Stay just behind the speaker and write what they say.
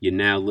You're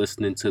now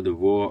listening to the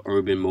Raw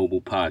Urban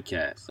Mobile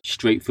Podcast,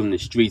 straight from the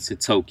streets of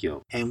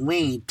Tokyo. And we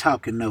ain't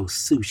talking no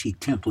sushi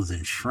temples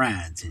and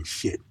shrines and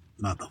shit,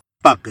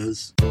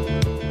 motherfuckers.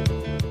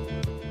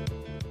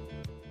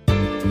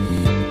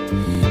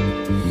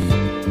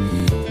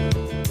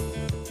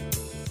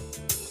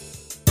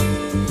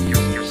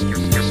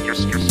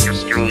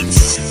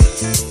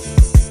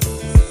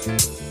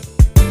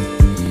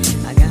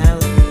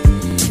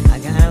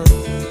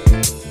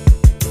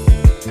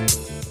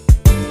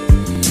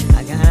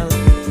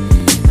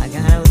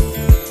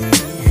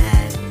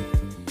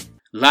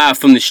 Live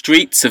from the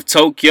streets of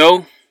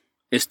Tokyo,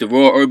 it's the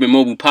Raw Urban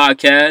Mobile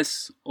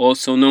Podcast,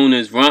 also known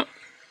as Rump.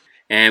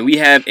 And we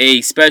have a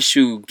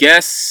special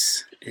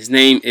guest. His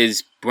name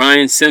is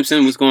Brian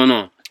Simpson. What's going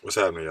on? What's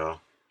happening,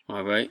 y'all?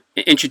 All right.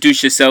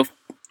 Introduce yourself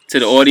to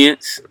the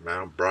audience.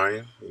 Man, I'm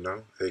Brian,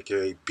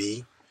 a.k.a.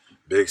 B,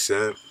 Big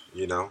Simp,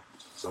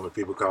 Some of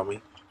the people call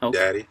me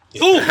Daddy.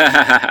 Ooh,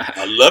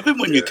 I love it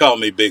when you call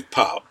me Big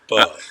Pop.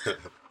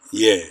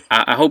 Yeah.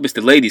 I hope it's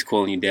the ladies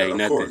calling you Daddy,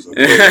 not course, the,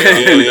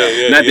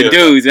 not the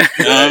dudes.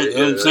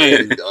 I'm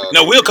saying.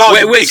 No, we'll call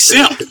you Big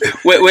Simp.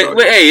 Wait,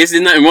 hey, there's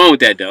nothing wrong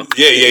with that, though.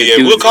 Yeah.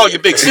 We'll call you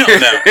Big Simp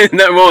now.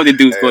 Nothing wrong with the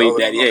dudes calling you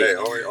Daddy. Hey,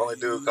 only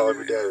dude calling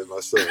me Daddy is my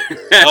son, man.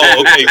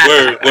 Oh, okay.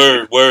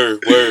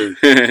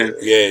 Word.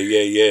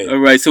 Yeah. All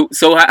right,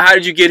 so how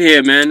did you get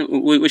here, man?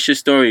 What's your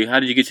story? How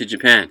did you get to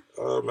Japan?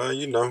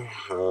 Man,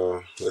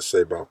 let's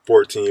say about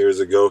 14 years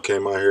ago,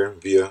 came out here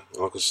via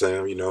Uncle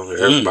Sam,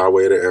 by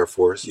way of the Air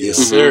Force. Yes,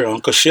 sir,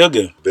 Uncle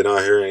Sugar. Been out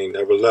here, ain't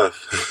never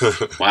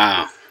left.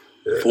 Wow.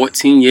 Yeah.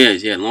 14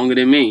 years, longer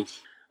than me.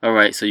 All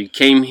right, so you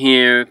came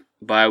here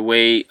by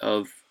way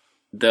of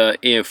the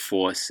Air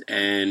Force,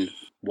 and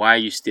why are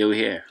you still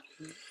here?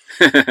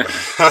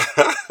 Man,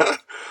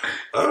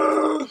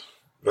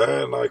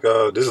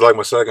 this is like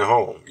my second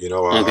home,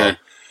 Okay.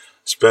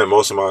 Spent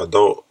most of my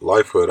adult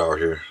lifehood out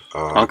here.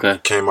 Okay.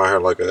 Came out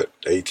here at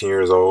 18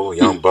 years old,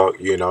 young buck,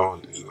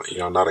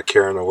 not a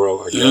care in the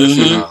world, I guess.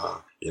 Mm-hmm.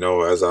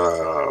 And, as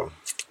I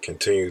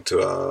continue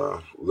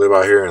to live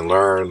out here and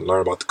learn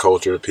about the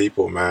culture, the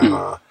people, man,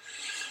 I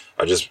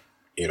just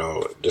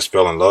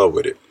fell in love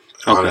with it,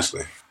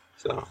 honestly.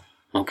 So.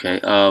 Okay.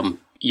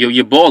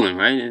 You're balling,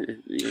 right?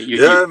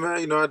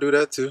 Man. I do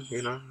that too.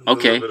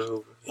 Okay.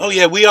 Oh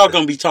yeah, we are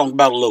going to be talking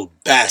about a little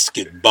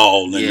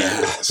basketball in the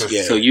house.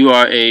 Yeah. So you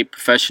are a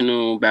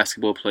professional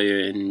basketball player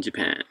in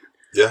Japan.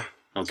 Yeah.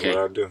 Okay. That's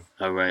what I do.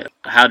 All right.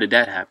 How did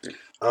that happen?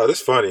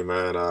 It's funny,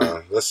 man.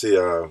 Let's see.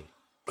 I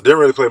didn't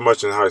really play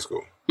much in high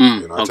school.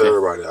 I tell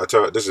everybody.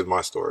 This is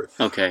my story.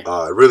 Okay.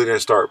 I really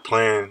didn't start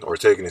playing or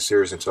taking it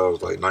serious until I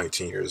was like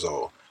 19 years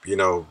old.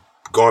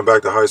 Going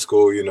back to high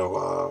school,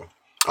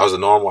 I was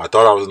normal. I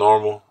thought I was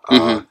normal.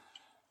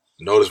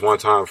 Noticed one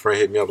time a friend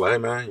hit me up like, "Hey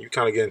man, you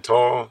kind of getting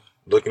tall."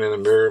 Looking in the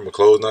mirror, my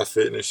clothes not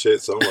fitting and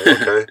shit. So I'm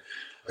like, okay,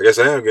 I guess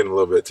I am getting a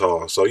little bit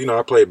tall. So,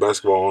 I played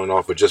basketball on and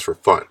off, but just for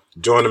fun.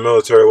 Joined the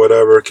military,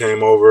 whatever,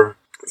 came over,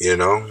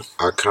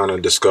 I kind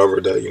of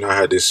discovered that, I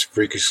had this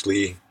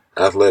freakishly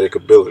athletic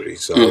ability.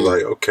 So I was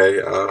like,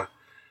 okay,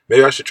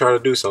 maybe I should try to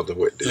do something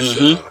with this.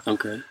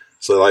 Okay.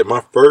 So,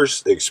 my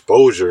first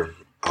exposure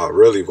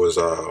really was,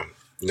 I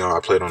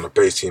played on the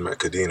base team at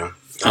Kadena,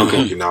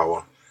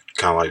 Okinawa.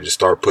 Kind of just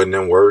start putting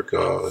in work,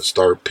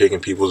 start picking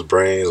people's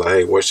brains, like,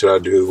 hey, what should I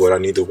do, what I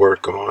need to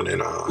work on,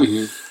 and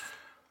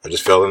I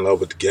just fell in love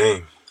with the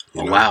game.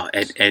 Wow,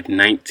 at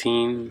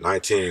 19?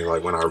 19,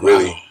 when I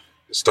really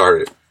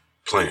started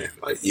playing,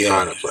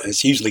 trying to play.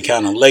 It's usually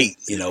kind of late,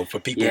 for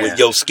people with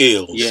your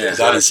skills. Yeah. I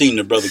done seen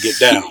the brother get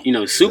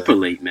down. Super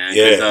late, man.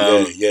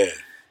 Yeah.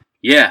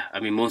 Yeah,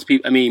 most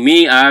people,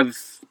 me, I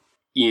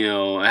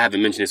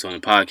haven't mentioned this on the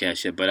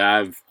podcast yet, but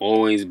I've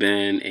always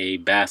been a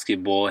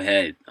basketball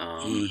head.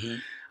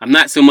 I'm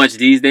not so much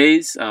these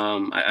days.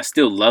 I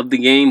still love the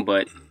game,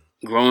 but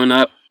growing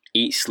up,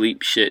 eat,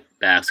 sleep, shit,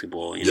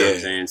 basketabball. You know what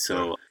I'm saying?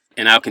 So,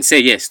 and I can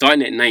say,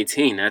 starting at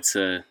 19, that's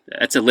a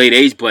late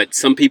age, but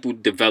some people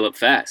develop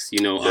fast.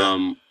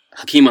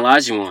 Hakeem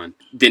Olajuwon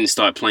didn't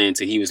start playing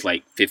until he was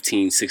like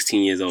 15,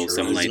 16 years old,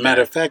 something like that. As a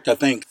matter of fact, I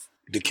think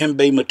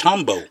Dikembe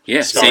Mutombo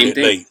same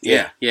thing. late.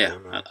 Yeah.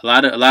 A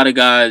lot of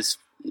guys,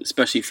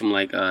 especially from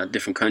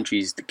different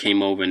countries that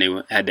came over and they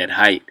had that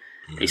height,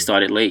 they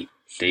started late.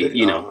 They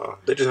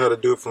just had a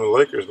dude from the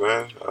Lakers,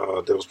 man,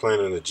 that was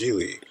playing in the G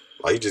League.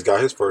 He just got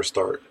his first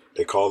start.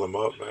 They called him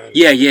up, man.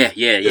 Yeah.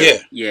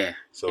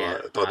 So I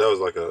thought that was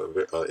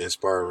a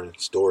inspiring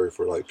story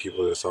for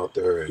people that's out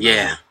there. And,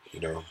 Yeah,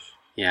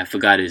 I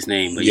forgot his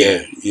name, but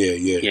yeah,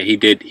 he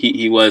did.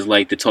 He was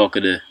like the talk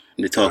of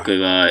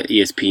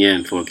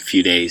ESPN for a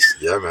few days.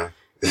 Yeah, man.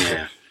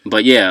 Yeah,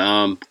 but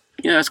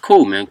it's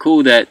cool, man.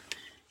 Cool that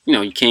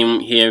you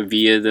came here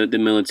via the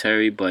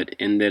military, but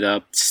ended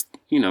up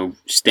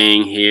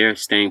staying here,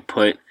 staying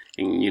put,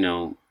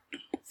 and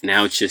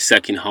now it's your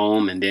second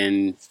home, and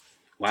then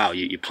wow,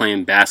 you're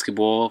playing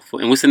basketball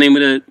and what's the name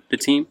of the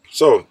team?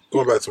 So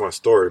going back to my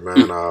story,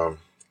 man.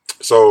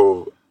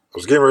 So I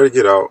was getting ready to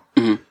get out.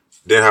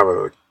 Didn't have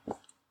a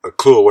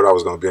clue of what I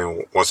was going to be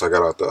in once I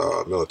got out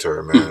the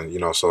military,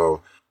 man.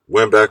 So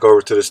went back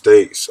over to the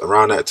States.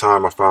 Around that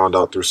time, I found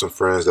out through some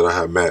friends that I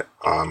had met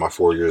my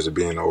 4 years of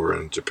being over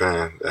in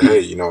Japan that, hey,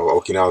 you know,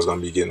 Okinawa's going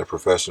to be getting a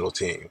professional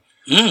team.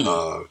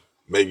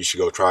 Maybe you should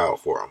go try out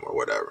for them or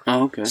whatever.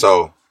 Oh, okay.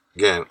 So,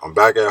 again, I'm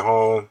back at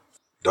home.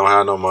 Don't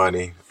have no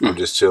money. I'm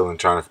just chilling,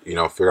 trying to, you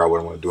know, figure out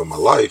what I want to do in my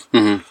life.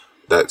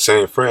 That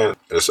same friend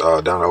is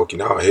down in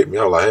Okinawa hit me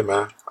up like, hey,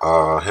 man,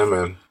 him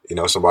and, you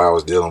know, somebody I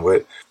was dealing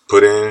with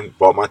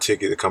bought my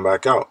ticket to come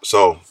back out.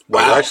 So,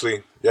 I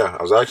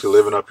was actually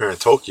living up here in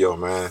Tokyo,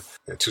 man,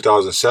 in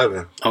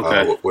 2007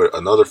 with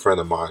another friend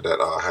of mine that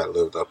had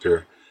lived up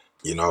here.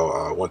 You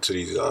know, went to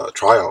these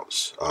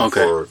tryouts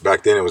for,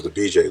 back then it was the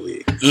BJ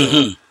League.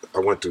 So I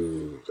went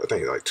to, I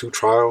think, like 2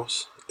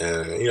 trials,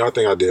 and, you know, I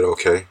think I did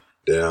okay.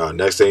 Then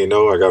next thing you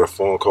know, I got a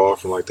phone call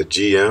from like the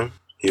GM.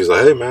 He was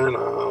like, hey, man,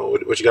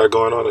 what you got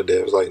going on today?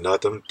 I was like,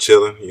 nothing,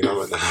 chilling. You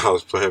know, I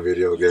was playing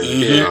video games.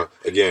 You know,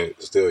 again,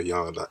 still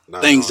young.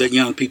 Not things that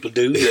young people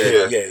do.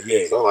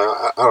 Yeah. So, like,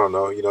 I don't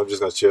know. You know, I'm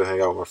just going to chill, hang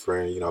out with my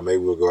friend. You know,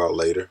 maybe we'll go out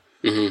later.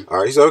 All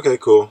right. He said, okay,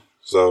 cool.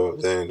 So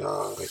then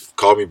he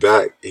called me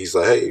back. He's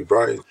like, hey,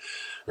 Brian,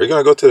 are you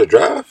going to go to the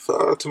draft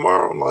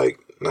tomorrow? I'm like,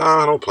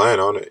 nah, I don't plan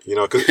on it, you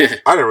know, because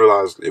I didn't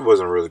realize it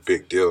wasn't a really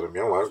big deal to me.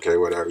 I'm like, okay,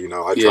 whatever, you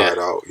know, I try it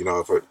out, you know,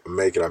 if I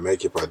make it, I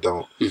make it. If I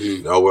don't,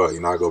 well,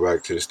 you know, I go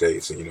back to the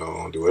States and, you know,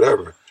 I'll do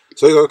whatever.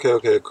 So he's like,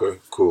 okay,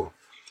 cool.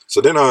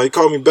 So then he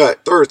called me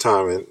back 3rd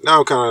time, and now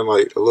I'm kind of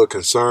like a little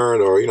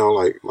concerned, or, you know,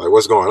 like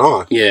what's going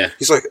on? Yeah.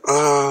 He's like,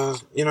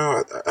 you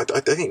know,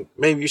 I think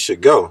maybe you should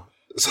go.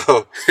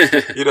 So,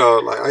 you know,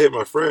 like I hit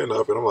my friend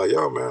up, and I'm like,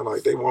 yo, man,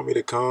 like they want me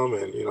to come,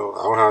 and, you know,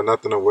 I don't have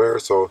nothing to wear,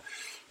 so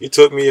he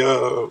took me,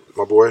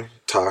 my boy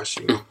Tosh,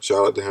 you know,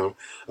 shout out to him.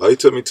 He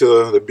took me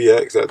to the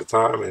BX at the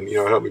time, and, you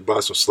know, helped me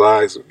buy some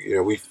slides. You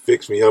know, we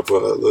fixed me up a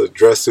little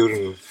dress suit,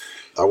 and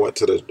I went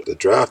to the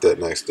draft that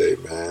next day,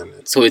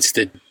 man. So it's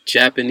the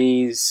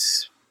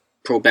Japanese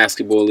Pro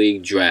Basketball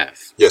League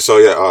draft. Yeah.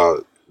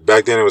 So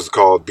back then it was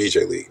called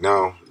BJ League.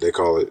 Now they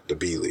call it the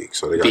B League.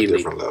 So they got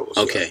different levels.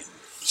 Okay.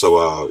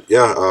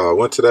 Yeah. So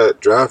went to that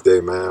draft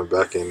day, man,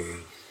 back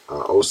in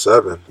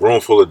 07.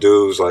 Room full of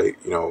dudes, like,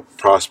 you know,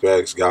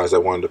 prospects, guys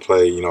that wanted to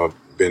play, you know,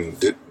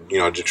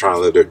 just trying to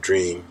live their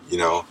dream, you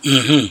know.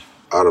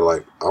 Out of,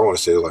 like, I want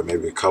to say like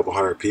maybe a couple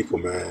hundred people,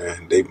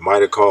 man. They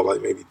might have called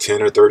like maybe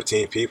 10 or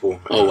 13 people.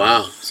 Man. Oh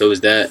wow! So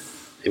it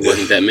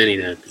wasn't that many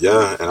then.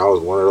 Yeah, and I was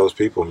one of those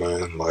people,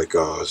 man. Like,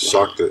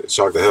 shocked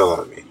the hell out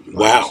of me. Like,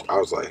 wow! I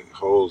was like,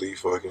 holy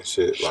fucking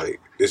shit! Like,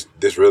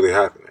 this really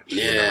happening.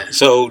 Yeah. You know?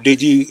 So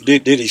did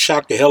it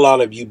shock the hell out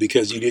of you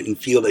because you didn't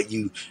feel that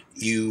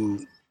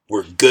you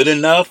were good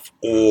enough,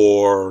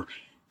 or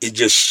it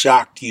just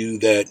shocked you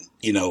that,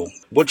 you know,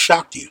 what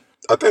shocked you?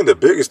 I think the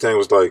biggest thing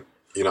was, like,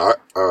 you know,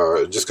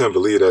 I just couldn't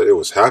believe that it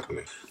was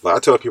happening. Like, I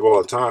tell people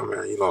all the time,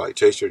 man, you know, like,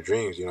 chase your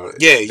dreams, you know.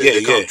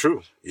 They come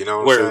true. You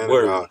know what I'm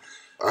saying?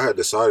 I had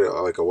decided,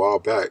 like, a while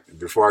back,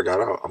 before I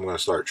got out, I'm going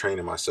to start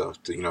training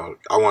myself to, you know,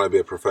 I want to be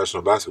a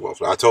professional basketball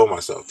player. I told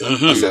myself that.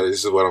 I said,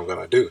 this is what I'm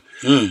going to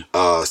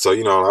do. So,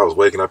 you know, I was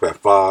waking up at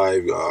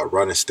 5,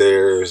 running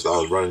stairs. I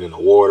was running in the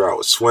water. I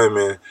was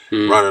swimming,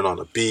 running on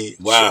the beach.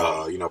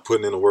 Wow. You know,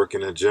 putting in the work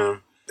in the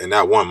gym. In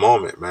that one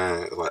moment,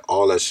 man, like,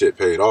 all that shit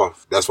paid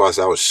off. That's why I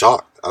said I was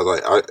shocked. I was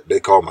like,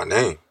 they called my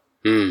name.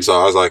 So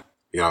I was like,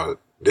 you know,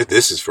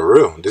 this is for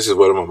real. This is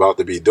what I'm about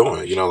to be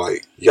doing. You know,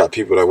 like, you got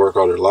people that work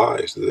all their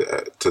lives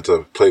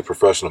to play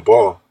professional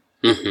ball.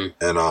 And,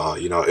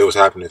 you know, it was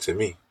happening to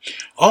me.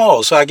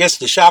 Oh, so I guess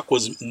the shock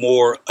was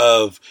more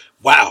of,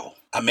 wow,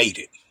 I made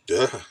it.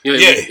 Yeah.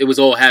 It was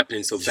all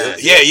happening so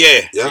fast. Yeah.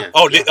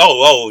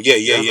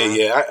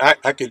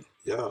 I could.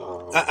 Yeah.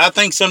 I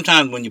think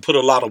sometimes when you put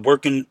a lot of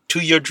work into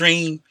your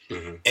dream,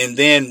 and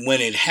then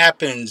when it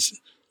happens,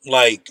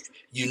 like,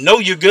 you know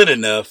you're good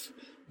enough,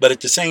 but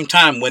at the same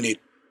time, when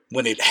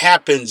it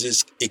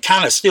happens, it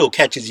kind of still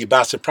catches you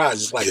by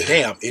surprise. It's like,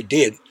 damn, it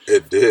did.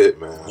 It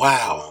did, man.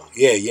 Wow.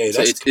 Yeah.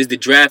 So is the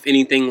draft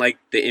anything like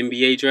the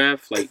NBA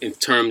draft, like in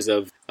terms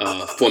of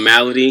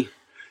formality?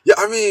 Yeah,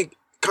 I mean,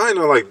 kind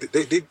of like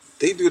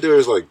they do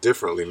theirs like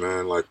differently,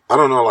 man. Like, I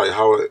don't know like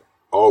how it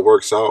all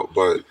works out,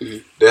 but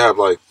they have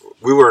like,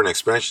 we were an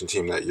expansion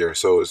team that year,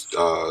 so it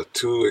was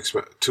two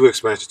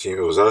expansion teams.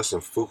 It was us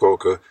and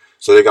Fukuoka.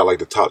 So they got like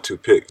the top 2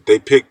 pick. They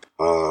picked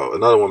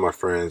another one of my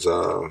friends,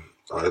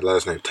 his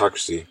last name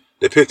Takashi.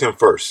 They picked him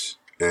first,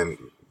 and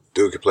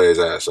dude could play his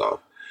ass off.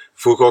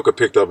 Fukuoka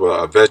picked up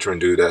a veteran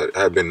dude that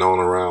had been known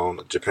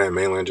around Japan,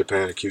 mainland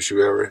Japan, the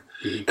Kyushu area,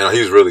 and he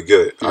was really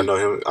good. I know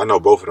him. I know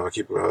both of them. I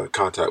keep in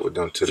contact with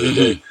them to this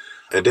day.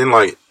 And then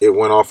like it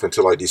went off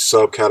into like these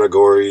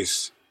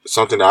subcategories,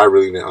 something that I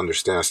really didn't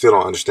understand. I still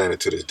don't understand it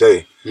to this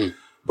day.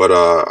 But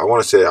I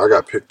want to say I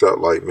got picked up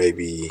like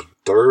maybe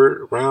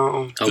 3rd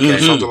round,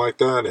 something like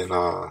that, and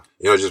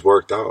you know, it just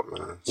worked out,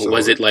 man. So,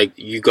 was it like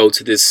you go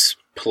to this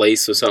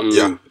place or something?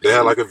 Yeah, they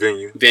had like a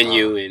venue,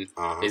 and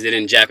is it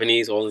in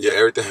Japanese?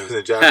 Everything was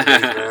in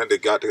Japanese, man. They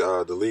got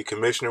the league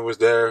commissioner was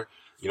there.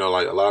 You know,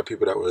 like a lot of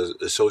people that was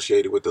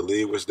associated with the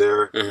league was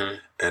there. And,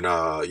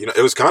 you know,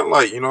 it was kind of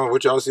like, you know,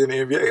 what y'all see in the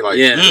NBA. Like,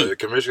 the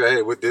commissioner,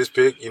 hey, with this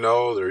pick, you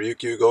know, the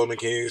Ryukyu Golden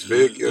Kings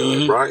pick,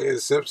 Brian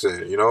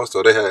Simpson, you know.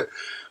 So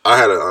I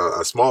had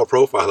a small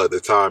profile at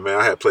the time, man.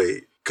 I had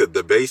played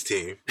the base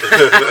team.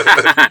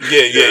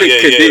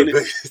 The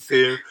base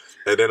team.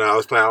 And then I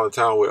was playing out of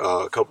town with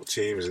a couple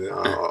teams in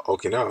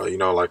Okinawa, you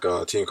know, like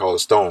a team called the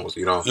Stones,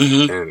 you know.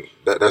 And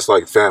that's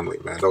like family,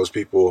 man. Those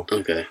people,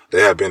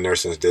 they have been there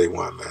since day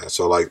one, man.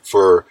 So, like,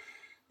 for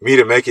me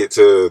to make it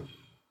to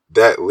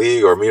that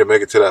league or me to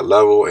make it to that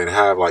level and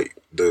have, like,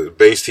 the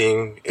base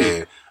team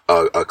and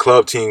a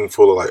club team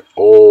full of, like,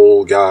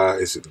 old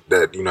guys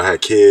that, you know,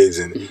 had kids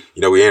and,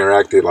 you know, we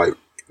interacted, like,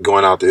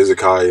 going out to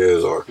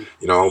izakayas or,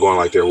 you know, I'm going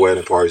like their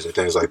wedding parties and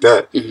things like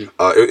that.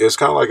 It's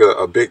kind of like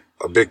a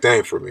big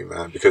thing for me,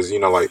 man, because, you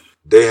know, like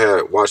they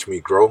had watched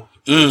me grow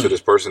into this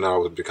person that I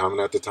was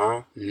becoming at the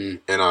time, and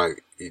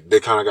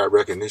they kind of got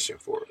recognition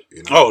for it.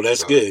 You know? Oh,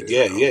 that's good.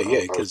 Yeah.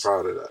 I was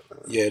proud of that,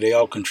 man. Yeah, they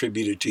all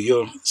contributed to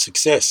your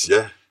success.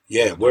 Yeah.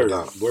 Word.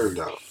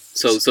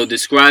 So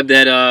describe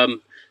that.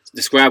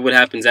 Describe what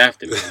happens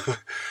after, man.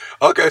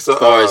 Okay, so as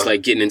far as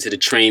like getting into the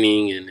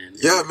training and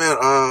yeah, man.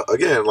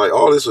 Again, like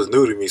all this was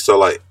new to me. So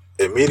like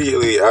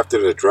immediately after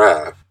the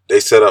draft, they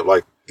set up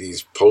like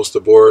these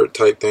poster board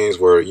type things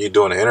where you're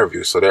doing an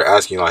interview. So they're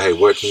asking like, hey,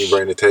 what can you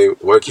bring to the table?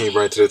 What can you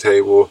bring to the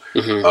table?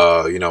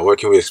 You know, what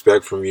can we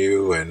expect from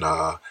you? And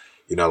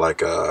you know, like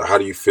how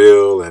do you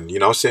feel? And you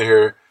know, I'm sitting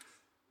here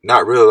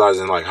not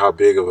realizing like how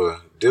big of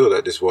a deal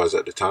that this was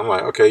at the time. I'm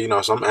like, okay, you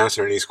know, so I'm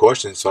answering these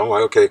questions. So I'm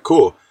like, okay,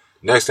 cool.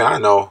 Next thing I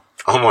know,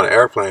 I'm on an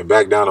airplane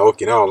back down to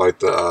Okinawa like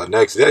the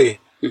next day,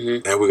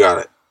 and we got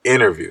an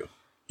interview,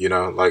 you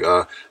know, like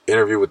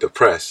interview with the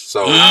press.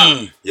 So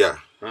yeah,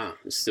 wow,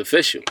 it's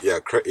official.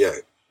 Yeah,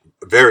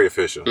 very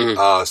official.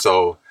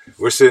 So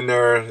we're sitting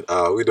there,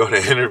 we're doing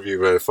an interview,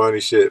 man. Funny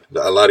shit,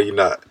 a lot of you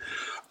not.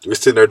 We're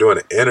sitting there doing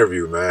an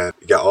interview, man.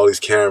 You got all these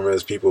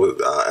cameras, people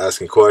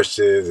asking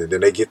questions, and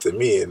then they get to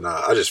me, and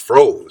I just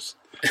froze.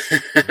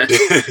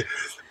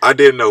 I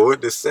didn't know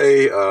what to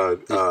say. I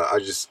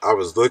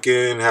was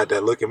looking, had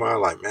that look in my eye,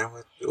 like, man,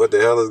 what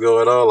the hell is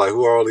going on? Like,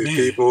 who are all these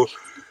people?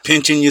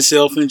 Pinching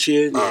yourself and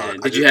shit.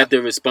 Did you have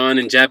to respond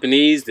in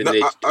Japanese? Or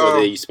they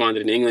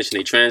responded in English and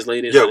they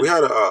translated? Yeah, we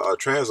had a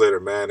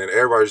translator, man, and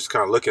everybody was just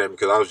kind of looking at me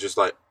because I was just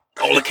like,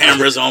 all the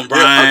cameras on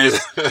Brian.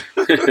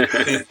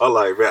 I'm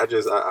like, man,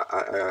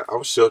 I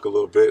was shook a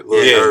little bit, a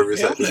little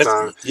nervous at the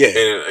time.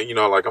 And you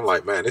know, like I'm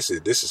like, man, this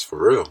is for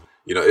real.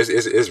 You know,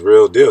 it's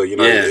real deal. You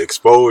know, the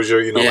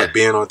exposure. You know, like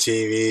being on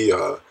TV,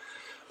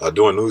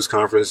 doing news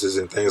conferences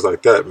and things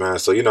like that, man.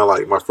 So you know,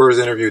 like my first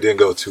interview didn't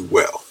go too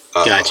well.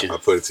 Gotcha. I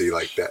put it to you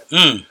like that.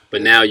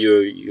 But now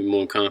you're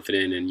more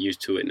confident and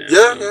used to it now.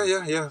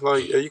 Yeah.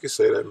 Like you can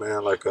say that,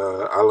 man. Like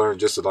I learned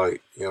just to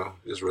like, you know,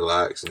 just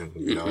relax and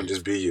you know,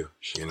 just be you.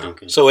 You know.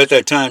 Okay. So at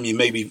that time, you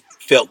maybe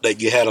felt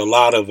that you had a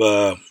lot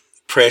of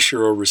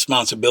pressure or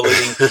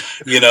responsibility,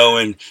 you know,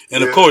 and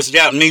of course,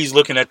 Japanese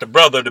looking at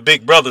the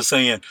big brother,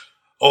 saying,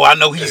 "Oh, I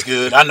know he's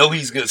good. I know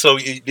he's good." So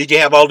did you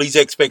have all these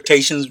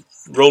expectations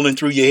rolling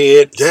through your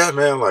head? Yeah,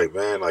 man. Like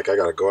I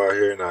gotta go out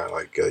here and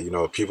you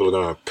know, people are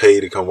gonna pay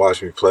to come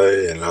watch me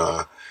play, and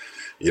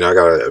you know, I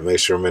gotta make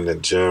sure I'm in the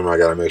gym. I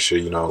gotta make sure,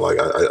 you know, like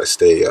I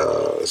stay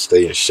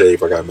in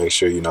shape. I gotta make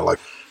sure, you know, like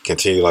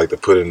continue like to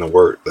put in the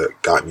work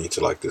that got me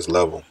to like this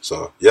level.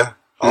 So yeah,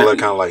 all that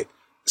kind of like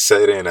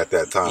set in at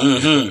that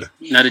time.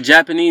 Now the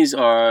Japanese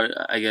are,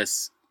 I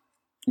guess,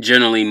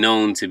 generally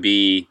known to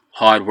be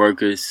hard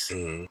workers.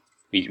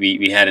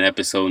 We had an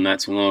episode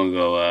not too long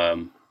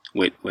ago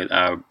with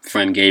our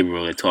friend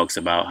Gabriel that talks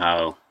about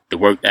how the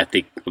work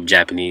ethic of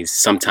Japanese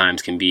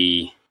sometimes can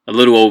be a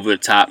little over the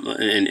top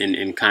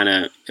and kind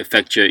of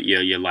affect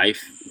your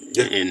life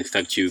and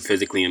affect you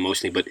physically and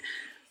emotionally. But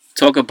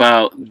talk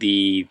about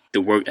the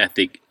work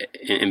ethic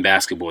in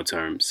basketball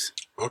terms.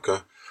 Okay.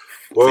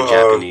 Well, for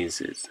Japanese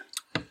is.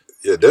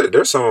 Yeah,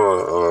 they're some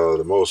of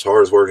the most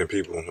hardest working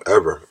people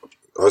ever.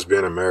 Us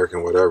being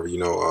American, whatever, you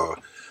know,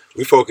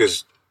 we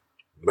focus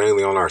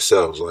mainly on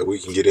ourselves. Like we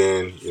can get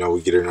in, you know,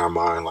 we get it in our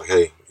mind, like,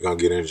 hey, we're gonna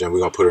get in the gym, we're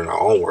gonna put in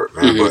our own work,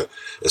 man. But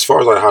as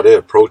far as like how they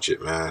approach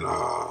it, man,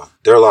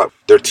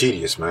 they're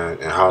tedious, man,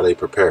 and how they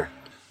prepare.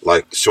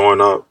 Like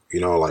showing up,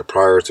 you know, like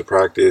prior to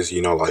practice,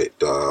 you know, like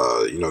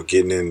you know,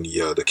 getting in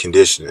the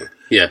conditioning.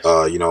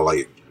 Yeah. You know,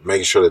 like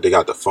making sure that they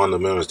got the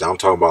fundamentals down. I'm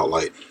talking about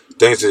like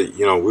things that,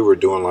 you know, we were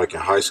doing like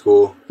in high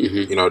school.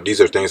 You know, these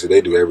are things that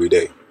they do every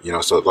day. You know,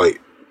 so like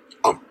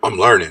I'm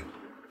learning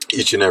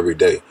each and every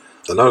day.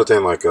 Another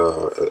thing, like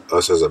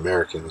us as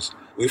Americans,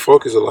 we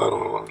focus a lot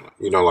on,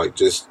 you know, like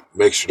just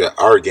make sure that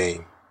our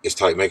game is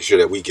tight, making sure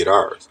that we get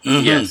ours.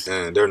 Yes,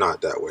 and they're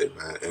not that way,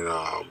 man. And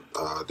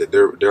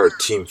they're a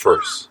team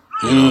first.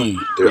 You know,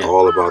 they're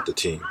all about the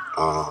team.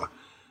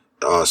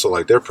 So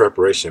like their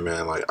preparation,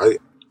 man. Like I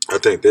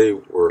think they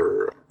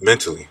were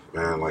mentally,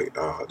 man. Like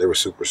they were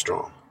super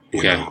strong.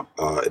 You know,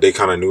 they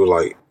kind of knew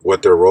like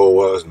what their role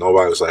was.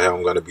 Nobody was like, "Hey,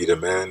 I'm going to be the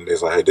man." They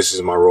was like, "Hey, this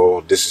is my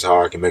role. This is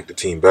how I can make the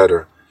team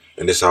better,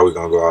 and this is how we're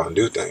going to go out and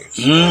do things."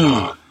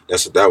 And,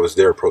 that was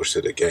their approach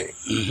to the game.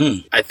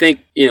 Mm-hmm. I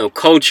think,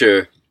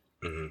 culture,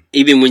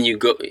 even when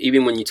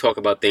you talk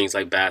about things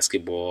like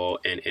basketball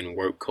and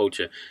work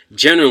culture,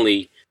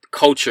 generally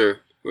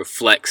culture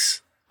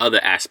reflects other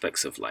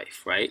aspects of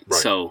life, right?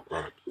 So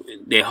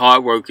they're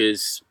hard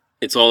workers.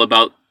 It's all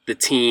about the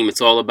team.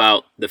 It's all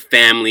about the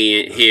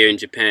family here in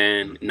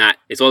Japan.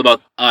 It's all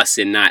about us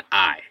and not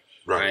I.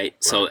 Right.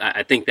 So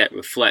I think that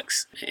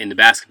reflects in the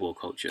basketball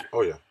culture.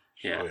 Oh yeah.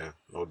 Yeah. Oh yeah.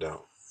 No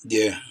doubt.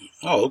 Yeah.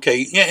 Oh,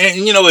 okay. Yeah,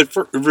 and it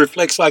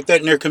reflects like that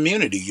in their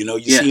community. You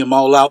see them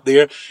all out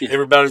there. Yeah.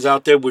 Everybody's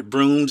out there with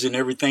brooms and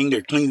everything.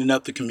 They're cleaning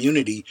up the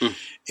community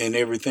and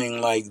everything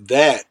like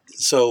that.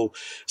 So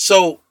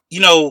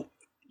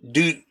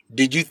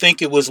did you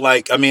think it was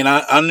like? I mean, I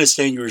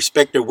understand you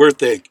respect their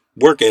work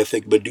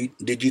ethic, but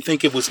did you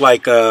think it was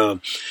like? Let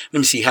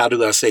me see. How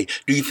do I say?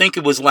 Do you think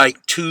it was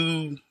like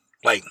too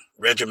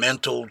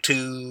regimental,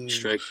 too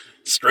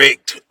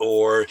strict,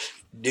 or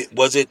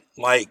was it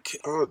like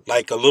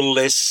a little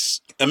less?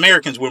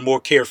 Americans were more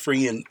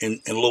carefree and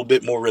a little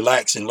bit more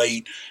relaxed and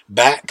laid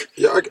back.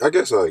 Yeah, I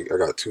guess I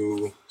got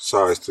two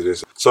sides to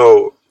this.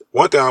 So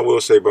one thing I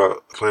will say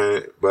about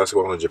playing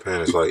basketball in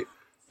Japan is like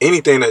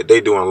anything that they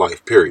do in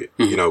life, period.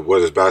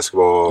 Whether it's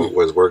basketball,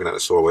 whether it's working at the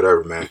store,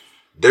 whatever, man,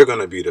 they're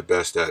gonna be the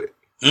best at it.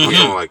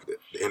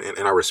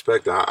 And I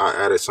respect that.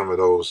 I added some of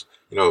those,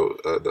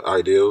 the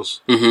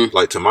ideals,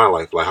 like to my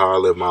life, like how I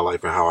live my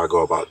life and how I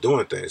go about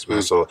doing things,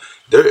 man. So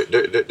they're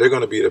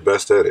going to be the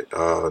best at it,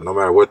 no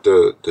matter what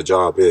the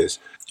job is.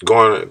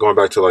 Going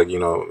back to like,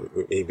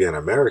 me being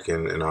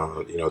American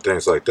and,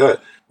 things like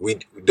that.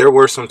 There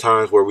were some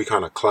times where we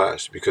kind of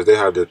clashed because they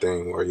have their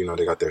thing where,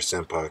 they got their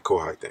senpai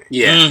kohai thing.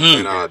 Yeah.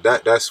 And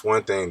that's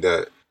one thing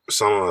that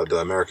some of the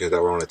Americans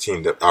that were on the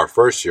team that our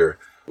first year,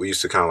 we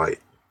used to kind of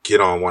like get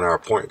on one of our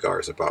point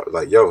guards about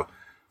like, yo,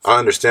 I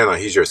understand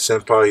like he's your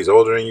senpai, he's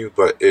older than you,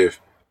 but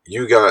if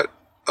you got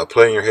a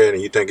play in your head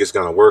and you think it's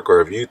gonna work, or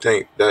if you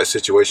think that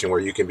situation where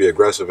you can be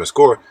aggressive and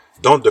score,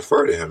 don't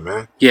defer to him,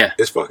 man. Yeah,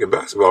 it's fucking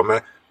basketball,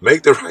 man.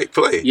 Make the right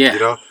play.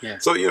 Yeah, Yeah.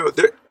 So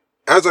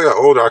as I got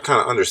older, I kind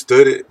of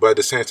understood it, but at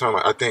the same time,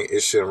 like, I think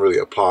it shouldn't really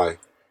apply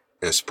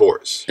in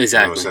sports.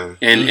 Exactly. You know what I'm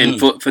saying?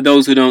 And for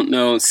those who don't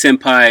know,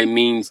 senpai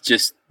means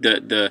just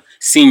the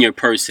senior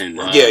person.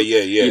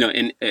 Yeah.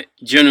 And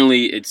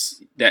generally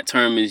that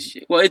term is,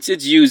 well, it's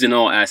used in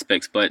all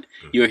aspects, but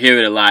you'll hear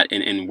it a lot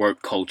in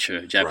work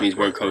culture, Japanese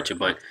work culture.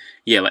 But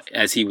yeah, like,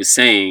 as he was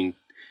saying,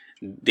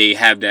 they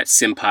have that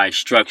senpai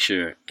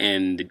structure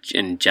in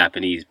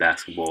Japanese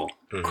basketball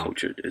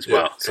culture as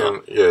well.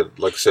 So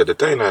like I said, the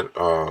thing that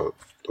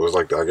was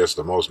like I guess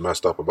the most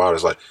messed up about it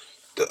is like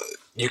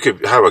you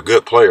could have a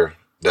good player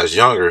that's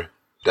younger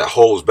that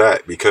holds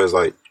back because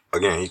like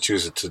again he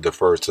chooses to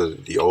defer to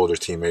the older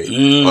teammate.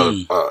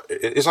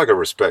 It's like a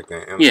respect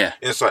thing. And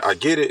it's like I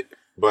get it,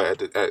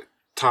 but at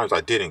times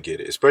I didn't get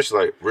it,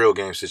 especially like real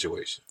game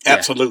situations.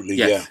 Absolutely,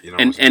 yeah.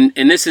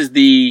 And this is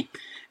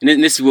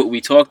this is what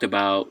we talked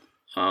about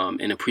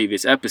in a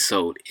previous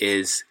episode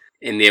is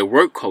in their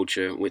work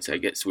culture, which I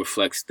guess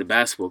reflects the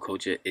basketball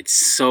culture. It's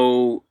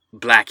so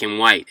black and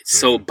white. It's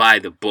so by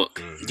the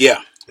book.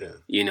 Yeah.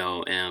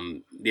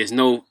 There's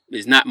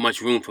not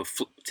much room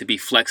to be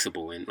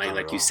flexible, and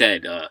like you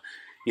said,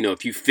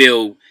 if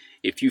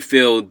you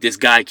feel this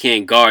guy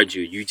can't guard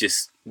you, you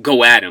just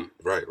go at him.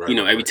 Right.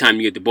 Every time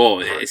you get the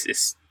ball,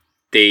 it's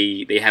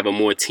they have a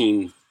more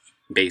team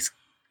based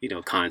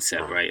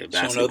concept, right? Of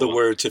basketball. So in other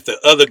words, if the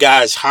other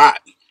guy's hot,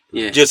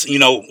 just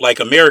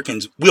like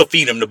Americans, we'll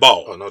feed him the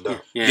ball. Oh, no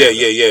doubt.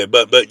 Yeah.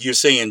 But you're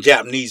saying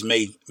Japanese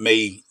may.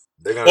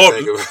 They're gonna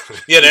think about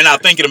it. They're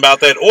not thinking about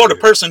that. Or the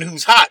person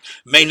who's hot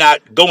may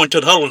not go into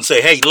the huddle and say,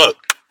 "Hey, look,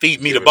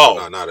 feed me the ball."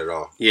 No, not at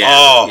all.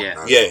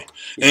 Yeah.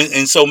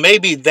 And so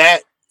maybe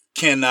that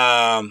can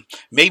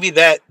maybe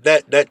that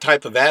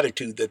type of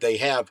attitude that they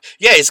have.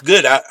 Yeah, it's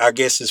good. I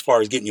guess as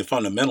far as getting your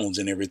fundamentals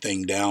and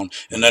everything down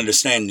and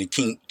understanding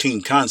the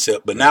team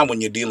concept. But now when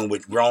you're dealing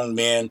with grown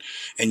men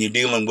and you're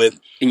dealing with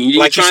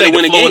like you say,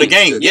 the flow of the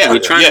game. You're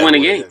trying to win a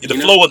game. The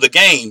flow of the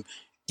game.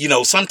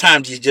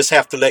 Sometimes you just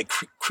have to let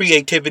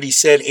creativity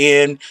set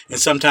in, and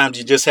sometimes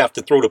you just have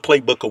to throw the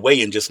playbook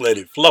away and just let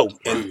it flow.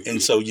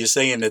 And so you're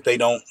saying that they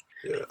don't.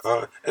 Yeah,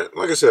 and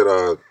like I said,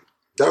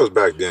 that was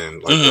back then.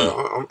 Like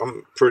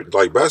I'm pretty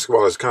like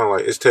basketball is kind of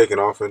like it's taking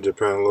off in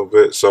Japan a little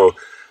bit. So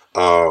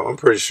I'm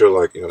pretty sure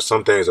like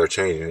some things are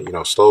changing.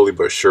 Slowly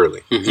but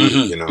surely.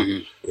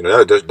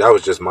 That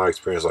was just my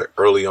experience like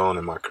early on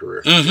in my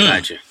career.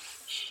 Gotcha.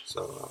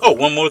 So,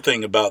 one more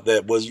thing about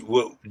that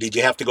did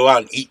you have to go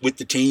out and eat with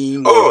the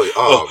team? Man. Or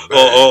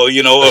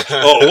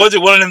was it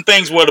one of them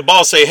things where the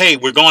boss say, "Hey,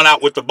 we're going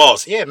out with the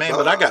boss"? Yeah, man,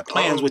 but I got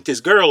plans with this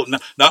girl.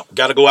 No,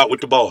 got to go out with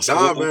the boss.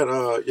 Nah, man.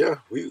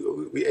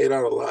 We ate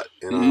out a lot.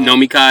 And,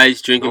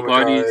 Nomikais, drinking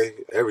parties,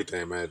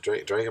 everything, man.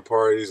 Drinking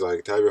parties,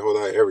 like Tabi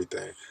Hodai,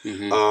 everything.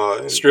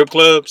 Strip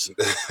clubs.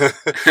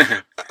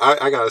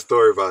 I got a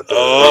story about that.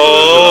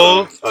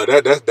 Oh,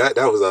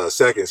 that was a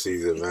second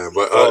season, man.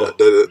 But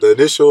the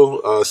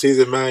initial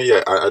season,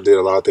 man, I did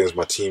a lot of things with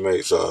my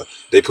teammates.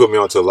 They put me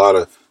onto a lot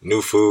of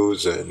new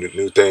foods and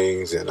new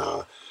things, and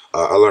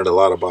I learned a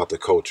lot about the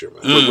culture,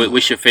 man.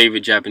 What's your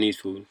favorite Japanese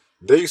food?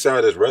 They used to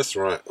have this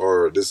restaurant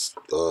or this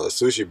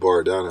sushi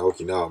bar down in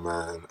Okinawa,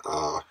 man.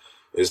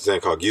 It's a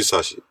thing called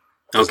gyusashi.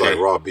 It's like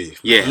raw beef.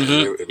 Yeah.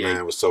 Man,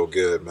 it was so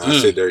good, man. I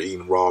sit there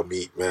eating raw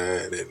meat,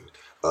 man, and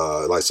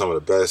like one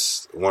of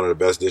the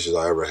best dishes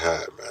I ever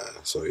had,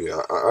 man. So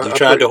yeah, you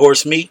tried the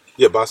horse meat?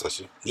 Yeah,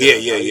 basashi. Yeah.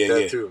 I eat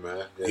that too,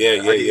 man.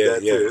 Yeah. Too.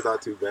 It's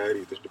not too bad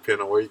either,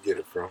 depending on where you get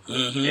it from.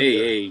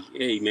 Hey,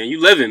 man, you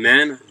living,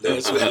 man.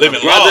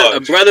 A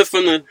brother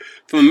from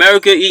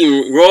America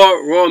eating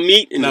raw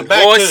meat and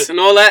horse and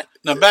all that.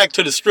 Now back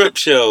to the strip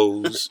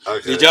shows.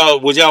 Okay.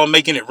 Was y'all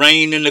making it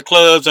rain in the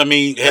clubs? I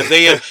mean,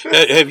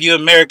 have you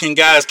American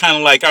guys kind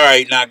of like, all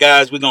right, now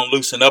guys, we're gonna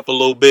loosen up a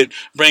little bit,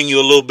 bring you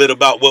a little bit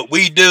about what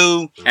we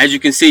do. As you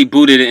can see,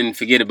 Buddha didn't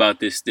forget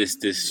about this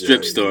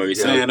strip story.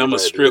 So man, I'm a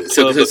strip club.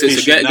 So go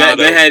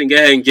ahead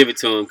and give it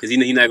to him because he's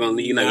not gonna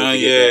forget that.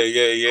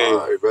 Yeah. All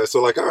right, man. So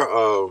like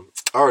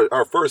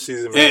our first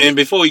season, man. And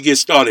before we get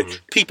started,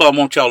 people, I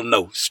want y'all to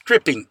know,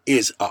 stripping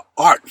is an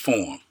art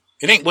form.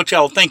 It ain't what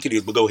y'all think it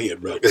is, but go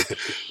ahead, bro.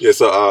 Yeah,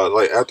 so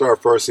like after our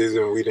first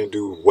season, we didn't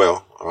do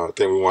well. I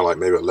think we won like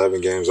maybe 11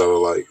 games out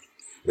of like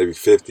maybe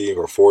 50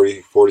 or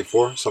 40,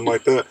 44, something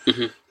like that.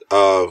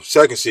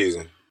 Second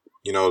season,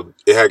 you know,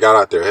 it had got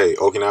out there. Hey,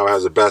 Okinawa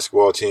has a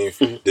basketball team.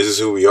 This is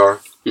who we are.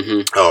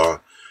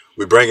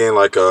 We bring in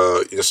like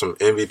some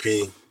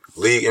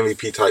league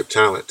MVP type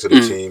talent to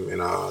the team,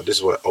 and this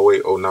is what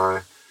 08,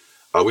 09.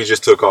 We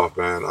just took off,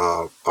 man.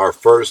 Our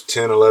first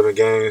 10, 11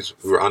 games,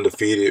 we were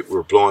undefeated. We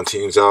were blowing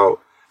teams out.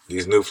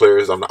 These new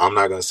players, I'm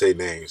not going to say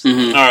names. All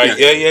right,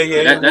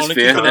 yeah. That's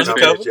fair. That's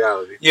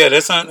yeah,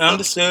 that's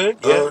understood.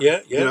 Yeah.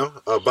 You know,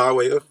 by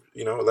way of,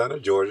 Atlanta,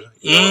 Georgia.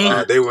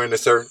 They were into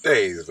certain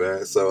things,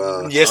 man.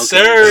 So yes,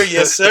 sir.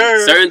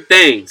 Certain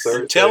things.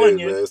 I'm telling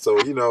you. Man. So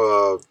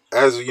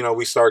as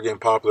we start getting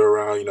popular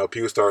around,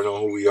 people start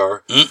knowing who we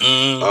are.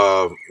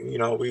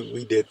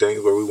 We did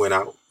things where we went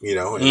out,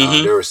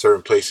 and there were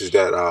certain places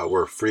that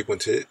were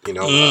frequented,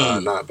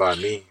 not by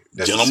me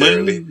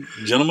necessarily.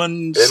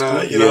 Gentlemen,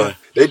 and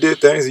they did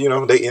things.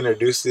 They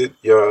introduced it,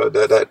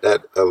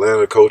 that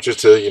Atlanta culture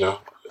to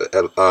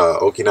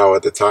Okinawa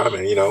at the time,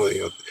 and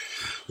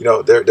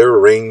there were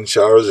rain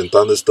showers and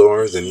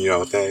thunderstorms and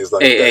things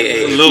like that.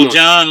 Hey, Lil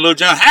John.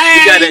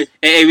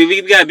 Hey,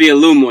 we gotta be a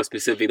little more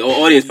specific. The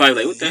audience probably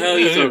like, what the hell are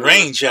you talking about?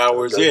 Rain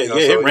showers,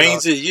 it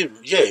rains.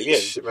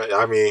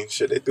 I mean,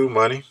 they threw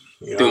money.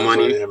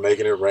 Money. They're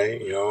making it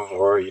rain,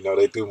 or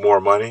they threw more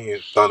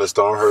money,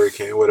 thunderstorm,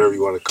 hurricane, whatever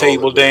you want to call it.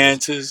 Table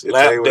dances,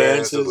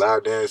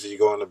 lap dances. You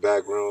go in the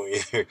back room.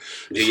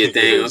 Do your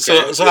thing.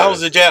 Okay. So how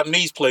was the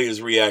Japanese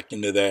players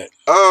reacting to that?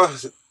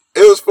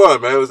 It was fun,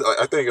 man.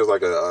 I think it was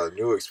like a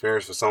new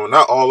experience for someone.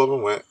 Not all of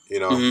them went,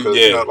 because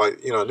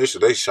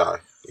initially they shy,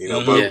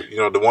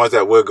 but the ones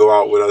that would go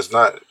out with us,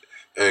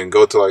 and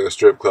go to like a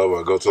strip club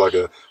or go to like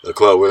a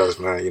club with us,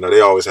 man.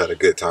 They always had a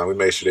good time. We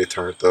made sure they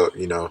turned up, got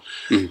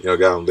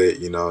them lit,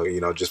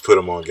 just put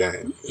them on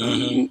game.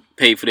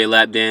 Paid for their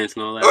lap dance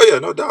and all that. Oh yeah,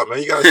 no doubt,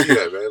 man. You gotta see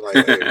that, man.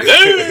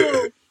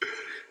 Like,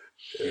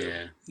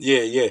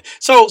 Yeah.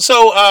 So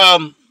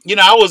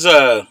I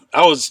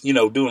was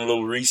doing a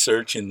little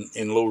research and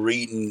a little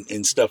reading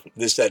and stuff,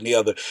 this, that, and the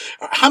other.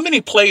 How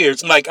many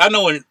players, like I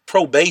know in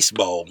pro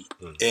baseball,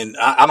 and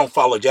I don't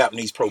follow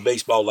Japanese pro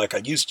baseball like I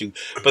used to,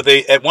 but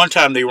at one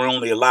time they were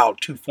only allowed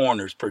 2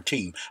 foreigners per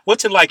team.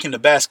 What's it like in the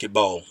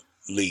basketball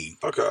league?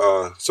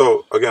 Okay,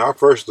 so again, our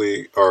first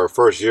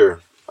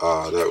year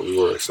that we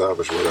were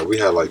established, we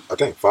had like I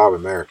think 5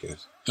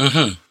 Americans,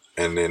 and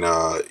then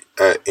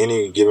at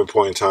any given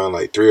point in time,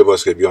 like 3 of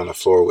us could be on the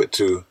floor with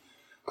 2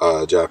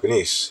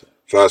 Japanese.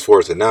 Fast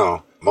forward to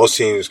now, most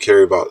teams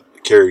carry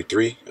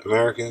 3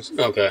 Americans.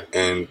 Okay.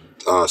 And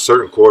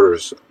certain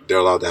quarters they're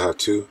allowed to have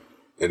 2,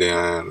 and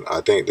then I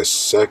think the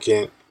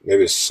second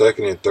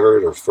and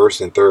third, or first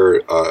and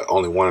third,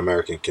 only 1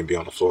 American can be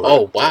on the floor.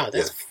 Oh wow,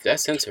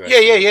 that's interesting.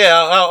 Yeah.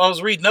 I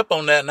was reading up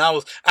on that, and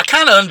I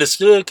kind of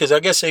understood, because I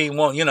guess they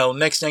want,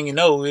 next thing you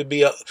know, it'd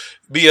be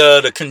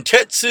the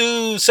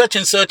Kentetsu such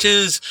and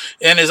suches,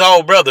 and it's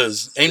all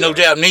brothers. Ain't no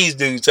Japanese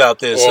dudes out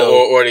there.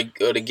 Or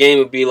the game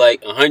would be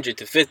like 100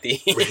 to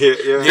 50.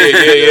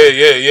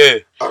 Yeah.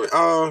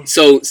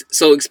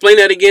 So explain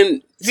that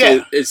again. Yeah.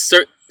 So it's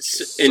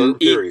certain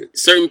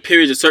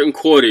periods or certain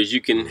quarters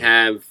you can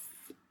have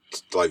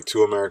like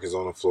 2 Americans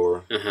on the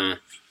floor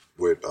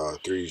with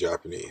 3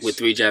 Japanese. With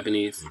 3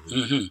 Japanese.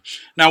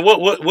 Now,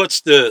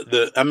 what's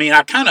the? I mean,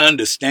 I kind of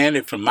understand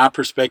it from my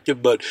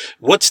perspective, but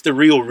what's the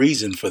real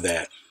reason for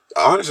that?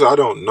 Honestly, I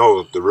don't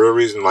know the real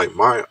reason. Like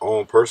my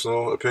own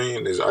personal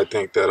opinion is, I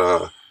think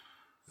that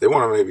they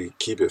want to maybe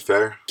keep it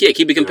fair. Yeah,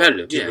 keep it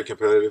competitive. Keep it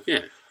competitive.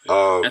 Yeah.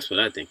 That's what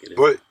I think it is.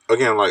 But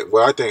again, like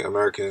what I think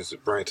Americans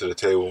bring to the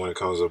table when it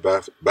comes to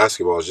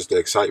basketball is just the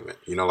excitement.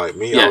 Like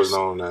me, I was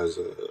known as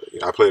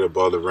I played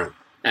above the rim.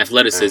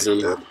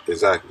 Athleticism.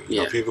 Exactly.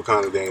 People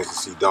come to the games to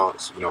see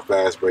dunks,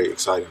 fast break,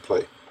 exciting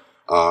play.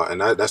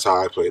 And that's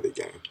how I played the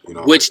game.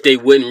 Which they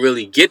wouldn't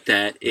really get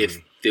that if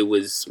it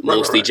was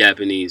mostly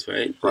Japanese,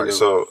 right? Right.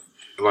 So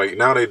like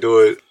now they do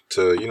it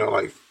to,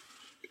 like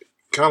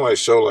kind of like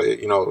show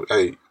like, you know,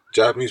 hey,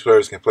 Japanese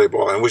players can play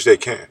ball, and which they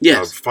can. Yes. You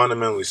know,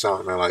 fundamentally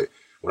sound, man. Like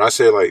when I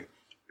say like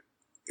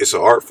it's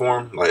an art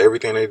form, like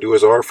everything they do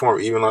is an art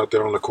form, even out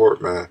there on the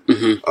court, man.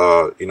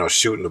 Mm-hmm. You know,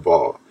 shooting the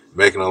ball,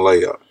 making a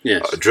layup,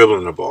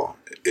 dribbling the ball.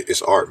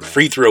 It's art, man.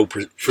 Free throw,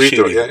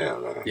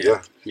 man.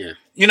 Yeah.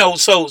 You know,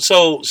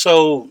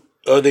 so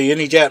are there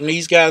any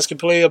Japanese guys can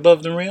play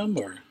above the rim,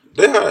 or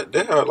they had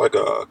like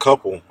a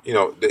couple. You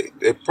know,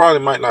 they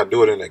probably might not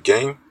do it in a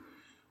game.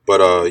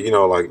 But, you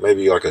know, like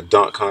maybe like a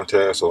dunk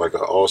contest or like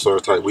an all-star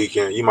type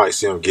weekend, you might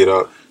see them get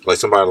up. Like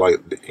somebody like,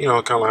 you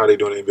know, kind of like how they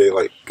do in the NBA.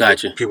 Like,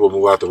 gotcha. People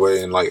move out the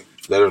way and like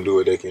let them do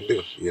what they can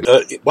do. You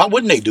know? Why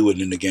wouldn't they do it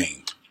in the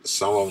game?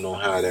 Some of them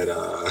don't have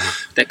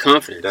that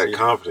confidence. That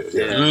confidence.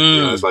 Yeah.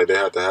 You know, it's like they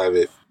have to have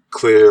it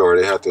clear, or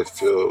they have to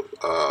feel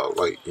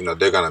like, you know,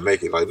 they're gonna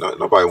make it. Like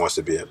nobody wants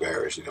to be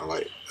embarrassed. You know,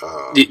 like.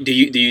 Do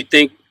you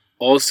think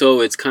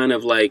also it's kind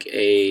of like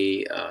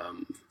a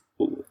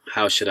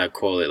how should I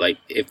call it? Like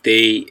if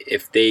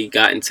they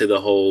got into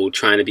the whole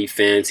trying to be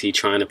fancy,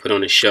 trying to put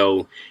on a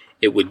show,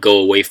 it would go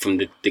away from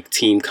the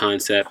team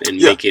concept and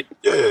make it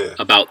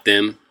about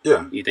them.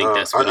 Yeah, you think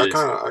that's what it is?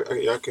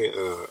 I can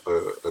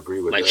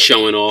agree with like that.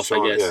 Showing off,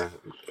 I guess. Yeah,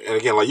 and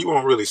again, like you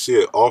won't really see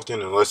it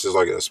often unless it's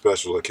like a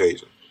special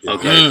occasion. You know,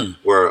 okay, like,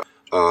 where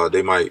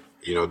they might,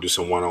 you know, do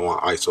some one-on-one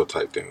ISO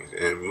type things,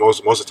 and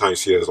most of the time you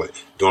see it as like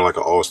doing like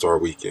an all-star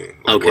weekend,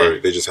 like where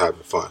they're just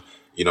having fun.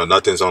 You know,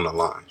 nothing's on the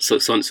line. So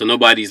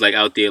nobody's like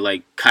out there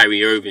like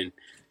Kyrie Irving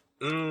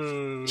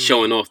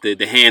showing off the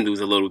handles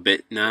a little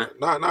bit. Nah,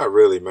 not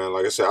really, man.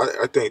 Like I said,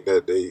 I think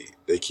that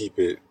they keep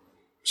it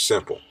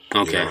simple.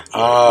 Okay.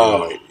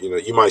 You know,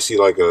 you might see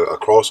like a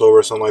crossover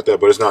or something like that,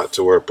 but it's not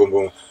to where boom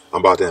boom, I'm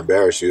about to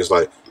embarrass you. It's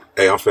like,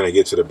 hey, I'm finna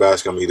get to the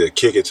basket. I'm either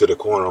kick it to the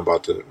corner. I'm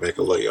about to make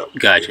a layup.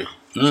 Gotcha.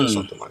 You know?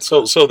 Something like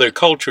that. So their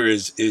culture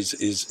is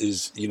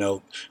you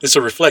know, it's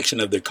a reflection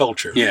of their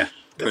culture. Yeah.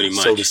 Pretty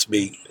much, so to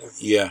speak.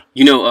 Yeah.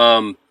 You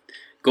know,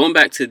 going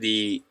back to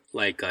the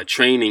like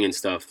training and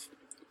stuff.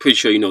 Pretty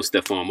sure you know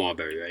Stephon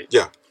Marbury, right?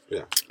 Yeah.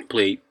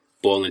 Played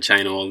ball in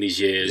China all these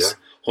years. Yeah.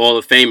 Hall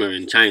of Famer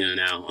in China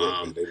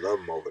now. They love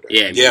him over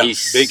there. Yeah,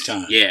 he's big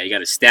time. Yeah, he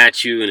got a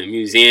statue in a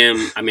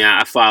museum. I mean,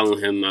 I follow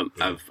him.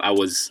 I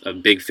was a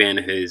big fan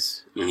of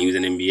his when he was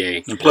in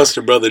NBA. And plus,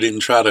 the brother didn't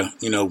try to,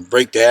 you know,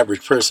 break the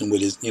average person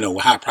with his, you know,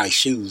 high price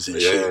shoes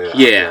and shit.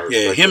 Yeah.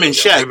 Him and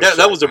Shaq.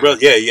 That was the brother.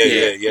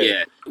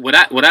 Yeah.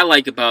 What I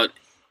like about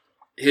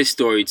his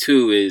story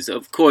too is,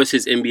 of course,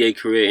 his NBA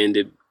career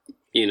ended,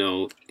 you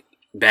know,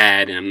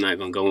 bad, and I'm not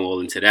gonna go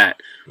all into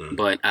that.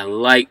 But I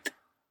liked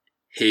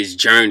his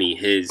journey,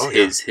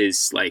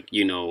 his like,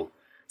 you know,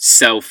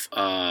 self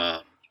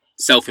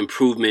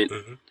improvement,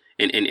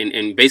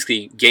 and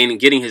basically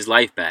getting his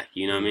life back.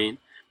 You know what I mean?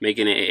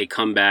 Making a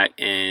comeback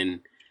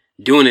and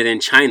doing it in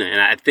China. And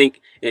I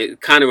think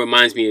it kind of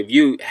reminds me of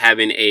you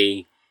having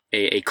a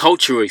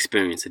cultural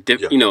experience,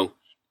 you know,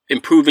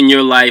 improving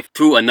your life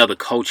through another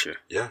culture.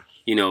 Yeah.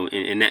 You know,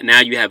 and that now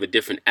you have a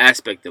different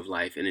aspect of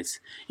life. And it's,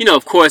 you know,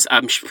 of course,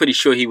 I'm pretty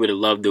sure he would have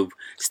loved to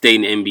stay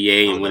in the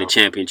NBA and win a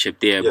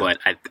championship there. Yeah. But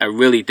I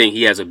really think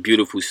he has a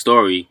beautiful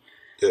story.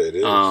 Yeah, it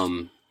is.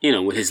 You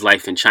know, with his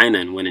life in China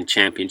and winning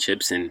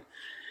championships and,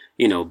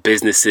 you know,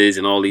 businesses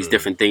and all these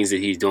different things that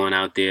he's doing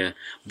out there.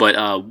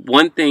 But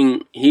one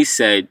thing he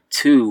said,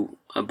 too,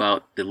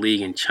 about the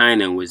league in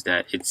China was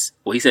that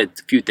he said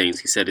a few things.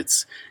 He said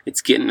it's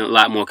getting a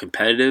lot more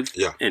competitive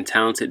and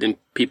talented than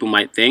people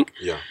might think.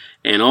 Yeah.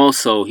 And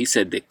also, he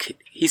said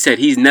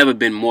he's never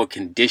been more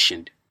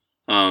conditioned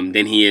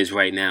than he is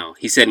right now.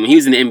 He said when he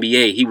was in the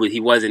NBA, he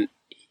wasn't,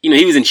 you know,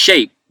 he was in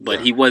shape,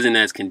 but he wasn't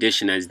as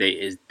conditioned as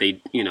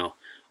they you know,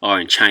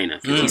 are in China.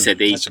 He said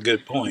that's a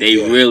good point.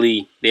 They're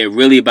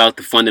really about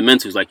the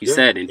fundamentals, like you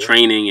said, and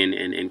training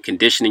and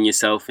conditioning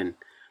yourself and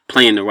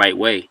playing the right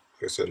way.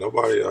 Like I said,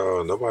 nobody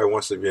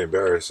wants to be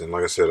embarrassed, and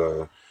like I said,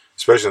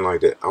 especially like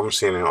that, I'm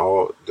seeing in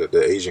all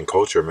the Asian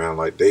culture, man.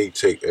 Like they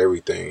take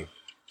everything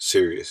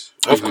serious.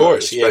 Of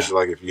course, especially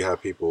like if you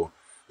have people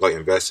like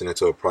investing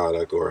into a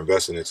product or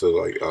investing into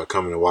like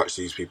coming to watch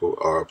these people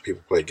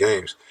play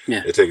games.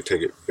 Yeah, they take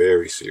it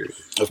very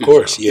serious. Of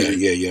course,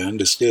 yeah.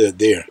 Understood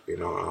there. You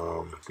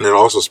know, and then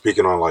also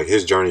speaking on like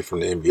his journey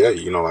from the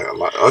NBA. You know,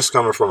 like us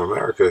coming from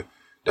America,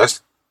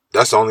 that's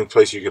the only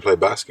place you can play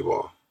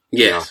basketball.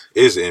 Yes,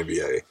 you know, is the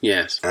NBA.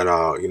 Yes, and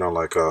you know,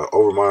 like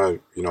over my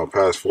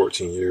past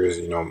 14 years,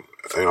 you know,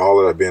 and all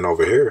of that being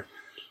over here,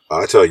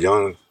 I tell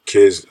young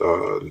kids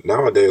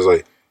nowadays,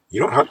 like, you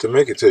don't have to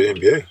make it to the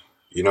NBA.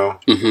 You know,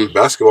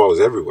 basketball is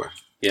everywhere.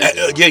 Yeah.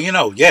 You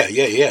know,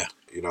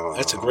 You know,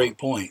 that's a great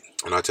point.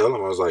 And I tell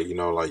them, I was like, you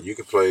know, like you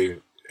can play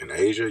in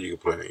Asia, you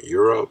can play in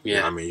Europe. Yeah.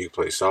 You know, I mean, you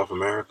can play South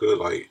America.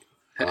 Like,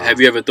 have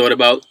you ever thought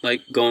about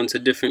like going to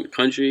different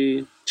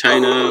country,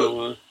 China?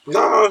 Or,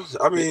 no,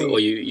 I mean, or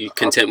you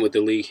content with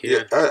the league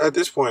here? Yeah, at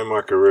this point in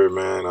my career,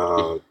 man,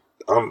 I'm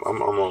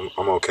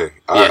okay.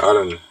 Yeah. I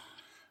done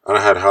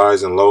had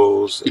highs and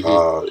lows.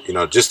 You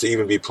know, just to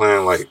even be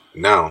playing like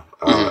now,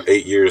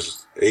 8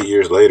 years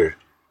later,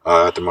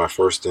 after my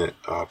first stint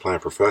playing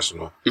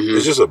professional,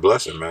 it's just a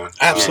blessing, man.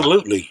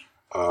 Absolutely.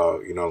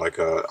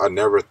 I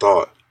never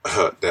thought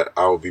that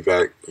I would be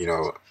back.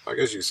 I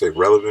guess you could say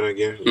relevant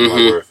again.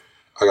 Where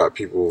I got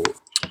people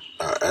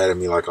adding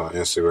me like on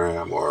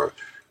Instagram or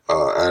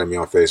adding me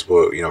on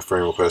Facebook.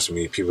 Friend requesting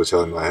me. People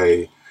telling me like,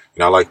 hey,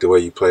 I like the way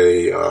you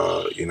play.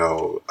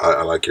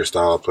 I like your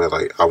style of play.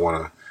 Like I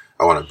wanna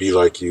be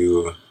like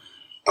you.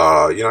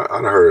 I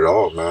done heard it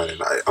all, man.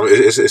 And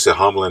it's a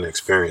humbling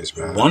experience,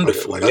 man.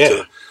 Wonderful,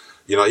 yeah.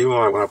 Even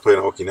when I played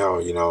in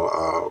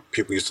Okinawa,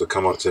 people used to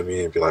come up to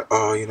me and be like,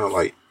 oh,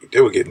 like they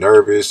would get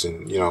nervous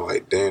and,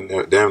 like damn,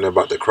 they're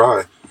about to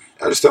cry.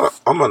 I just thought,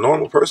 I'm a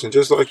normal person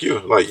just like you.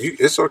 Like,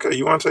 it's okay.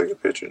 You want to take a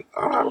picture?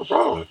 I don't have a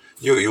problem.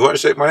 You want to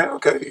shake my hand?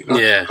 Okay.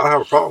 Yeah. I don't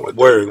have a problem with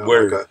word, that.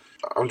 Word. Like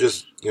I'm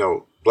just,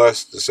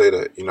 blessed to say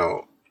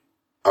that,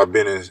 I've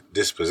been in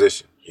this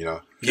position,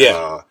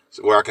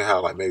 where I can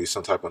have like maybe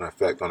some type of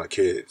effect on a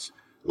kid's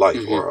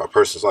life or a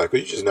person's life. But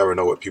you just never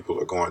know what people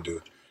are going to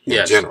do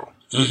in general.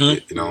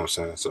 You know what I'm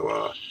saying?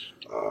 So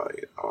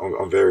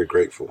I'm very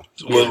grateful.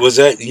 Was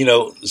that,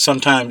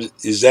 sometimes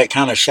is that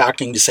kind of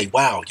shocking to say,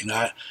 wow,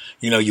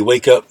 you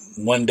wake up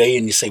one day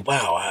and you say,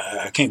 wow,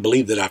 I can't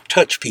believe that I've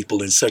touched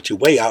people in such a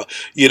way,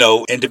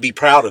 and to be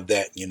proud of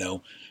that,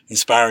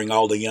 inspiring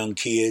all the young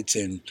kids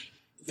and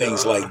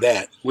things like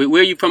that. Where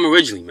are you from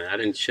originally,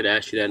 man? I should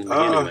ask you that in the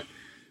beginning.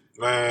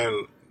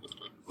 Man,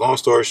 long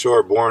story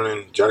short, born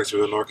in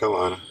Jacksonville, North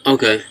Carolina.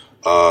 Okay.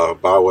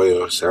 By way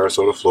of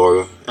Sarasota,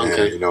 Florida.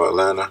 Okay. And,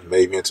 Atlanta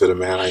made me into the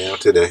man I am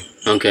today.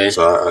 Okay.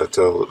 So I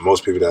tell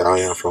most people that I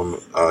am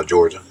from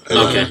Georgia.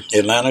 Okay.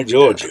 Atlanta,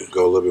 Georgia.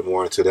 Go a little bit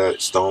more into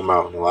that. Stone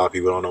Mountain. A lot of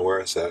people don't know where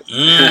it's at.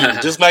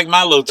 Just like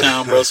my little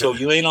town, bro. So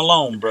you ain't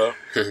alone, bro.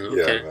 Okay.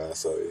 Yeah, man.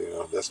 So,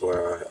 that's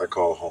where I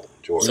call home,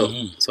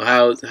 Georgia. So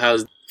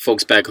how's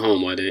folks back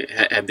home?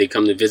 Have they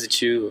come to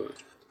visit you? Or?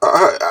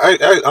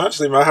 I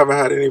honestly, man, I haven't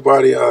had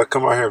anybody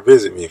come out here and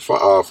visit me.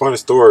 Funny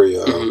story.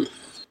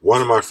 One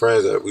of my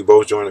friends that we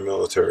both joined the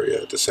military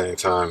at the same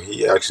time,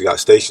 he actually got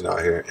stationed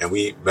out here, and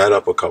we met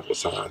up a couple of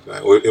times,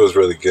 man. It was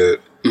really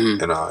good.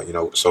 And,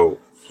 so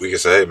we could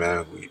say, hey,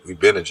 man, we've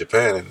been in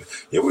Japan, and,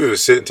 we would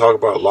sit and talk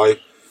about life.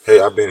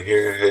 Hey, I've been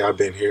here. Hey, I've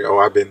been here. Oh,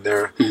 I've been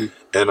there.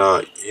 And,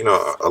 a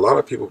lot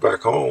of people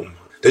back home,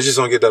 they just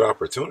don't get that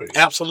opportunity.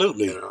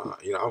 Absolutely. And,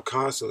 I'm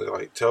constantly,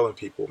 like, telling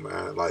people,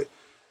 man, like,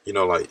 you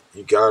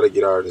got to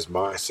get out of this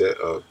mindset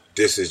of,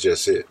 this is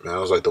just it, man. I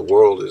was like, the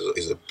world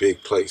is a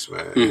big place,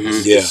 man.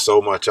 There's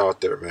so much out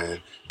there,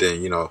 man.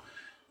 Than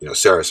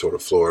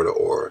Sarasota, Florida,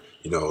 or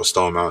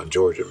Stone Mountain,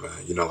 Georgia, man.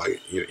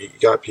 You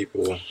got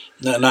people.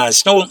 No,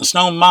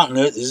 Stone Mountain,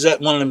 is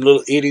that one of them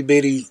little itty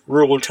bitty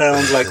rural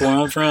towns like where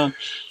I'm from?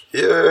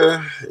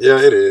 Yeah,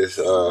 it is.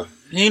 A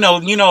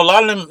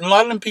lot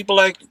of them people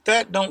like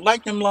that don't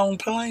like them long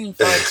plane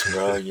flights,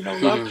 bro.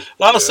 A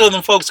lot of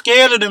southern folks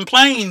scared of them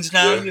planes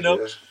now.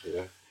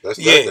 Yeah. That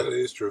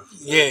is true.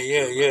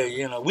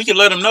 Yeah. We can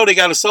let them know they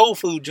got a soul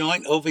food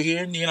joint over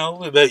here,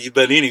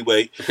 but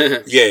anyway,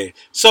 yeah.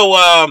 So,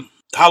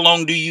 how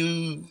long do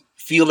you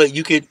feel that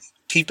you could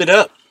keep it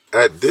up?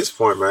 At this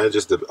point, man, it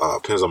just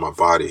depends on my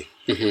body.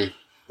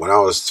 When I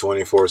was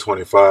 24,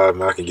 25,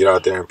 man, I can get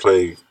out there and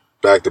play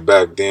back to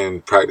back,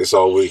 then practice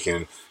all week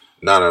and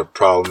not a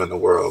problem in the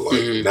world.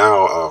 Like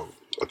now,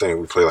 I think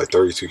we played like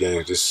 32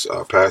 games this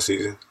past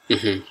season,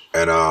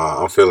 and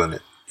I'm feeling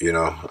it.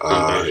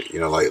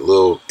 Like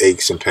little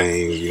aches and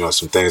pains,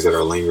 some things that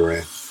are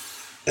lingering.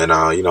 And,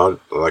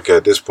 like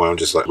at this point, I'm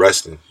just like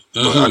resting.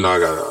 But I know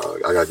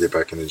I gotta get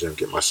back in the gym,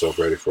 get myself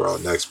ready for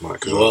next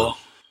month.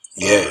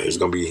 It's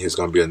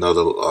gonna be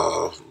another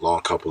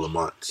long couple of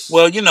months.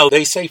 Well,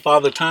 they say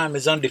Father Time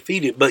is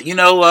undefeated, but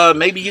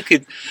maybe you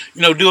could,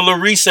 do a little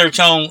research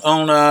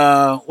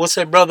on what's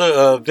that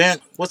brother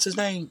Vince? What's his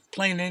name?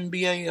 Playing in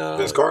the NBA?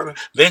 Vince Carter.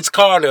 Vince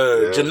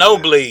Carter,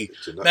 Ginobili.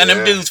 Man,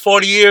 them dudes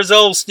 40 years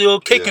old,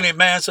 still kicking it,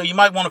 man. So you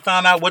might want to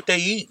find out what they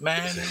eat,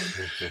 man.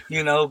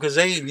 Because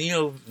they,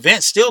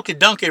 Vince still could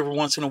dunk every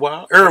once in a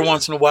while.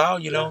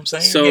 You know what I'm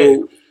saying?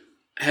 So,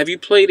 have you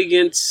played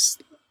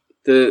against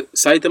the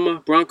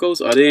Saitama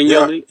Broncos? Are they in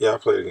your league? Yeah, I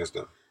played against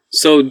them.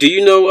 So, do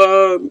you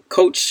know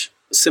Coach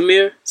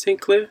Samir St.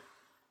 Clair?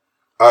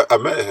 I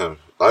met him.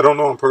 I don't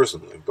know him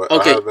personally, but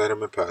I have met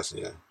him in passing,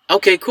 yeah.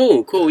 Okay,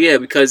 cool. Yeah,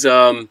 because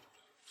I've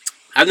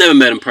never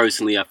met him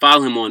personally. I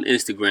follow him on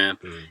Instagram.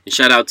 And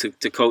shout out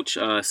to Coach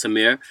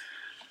Samir.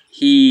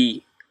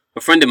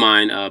 A friend of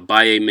mine,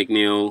 Baye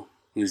McNeil,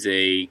 who's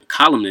a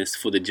columnist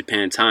for the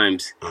Japan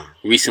Times,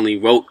 recently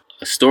wrote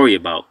a story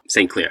about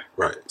St. Clair.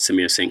 Right.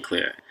 Samir St.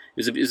 Clair.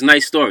 It was a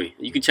nice story.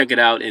 You can check it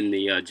out in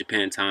the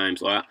Japan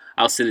Times, or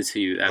I'll send it to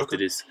you after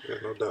this. Yeah,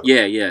 no doubt.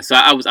 Yeah. So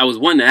I was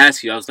wanting to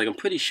ask you. I was like, I'm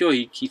pretty sure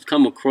he's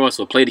come across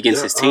or played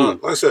against his team.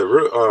 Like I said,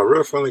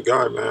 real friendly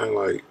guy, man.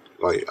 Like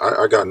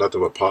I got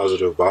nothing but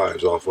positive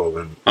vibes off of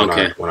him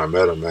when I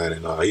met him, man.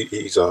 And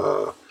he's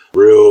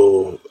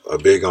real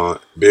big on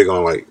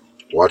like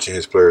watching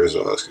his players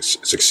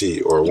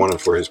succeed, or wanting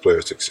for his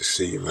players to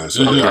succeed, man.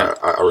 So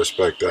I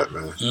respect that,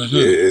 man.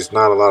 It's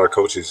not a lot of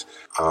coaches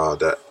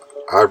that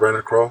I ran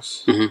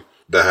across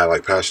that had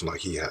like passion like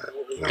he had.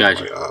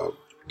 Gotcha.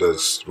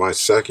 My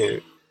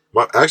second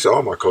Actually,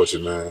 all my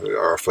coaches, man,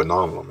 are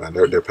phenomenal, man.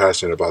 They're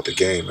passionate about the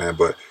game, man.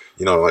 But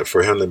like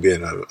for him to be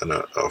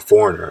a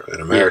foreigner,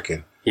 an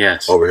American,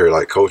 yes, over here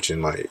like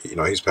coaching, like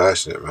he's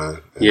passionate,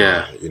 man. And,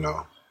 yeah,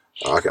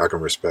 I can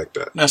respect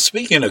that. Now,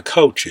 speaking of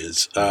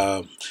coaches,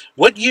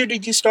 what year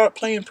did you start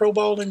playing pro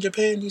ball in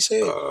Japan? You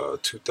said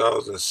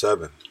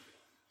 2007.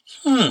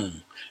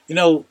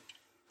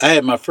 I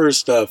had my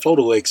first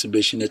photo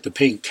exhibition at the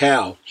Pink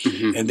Cow,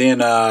 and then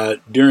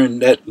during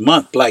that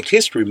month, Black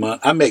History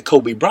Month, I met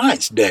Kobe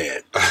Bryant's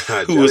dad,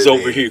 who was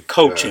over here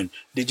coaching. Yeah.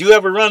 Did you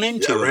ever run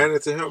into him? I ran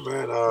into him,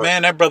 man.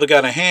 Man, that brother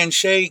got a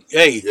handshake.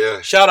 Hey,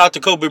 shout out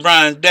to Kobe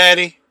Bryant's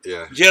daddy.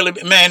 Yeah,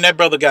 man, that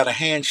brother got a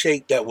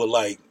handshake that would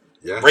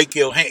break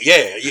your hand.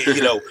 Yeah,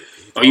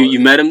 Oh, you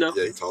met him though?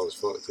 Yeah, he tall as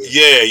fuck too.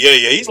 Yeah.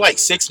 He's like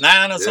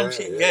 6'9" or some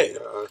shit.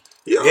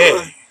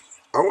 Yeah.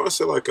 I want to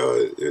say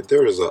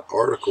there was an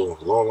article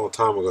a long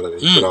time ago that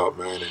he put out,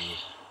 man, and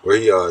where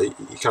he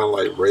kind of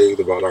like raved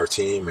about our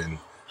team and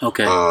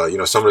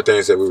some of the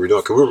things that we were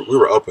doing because we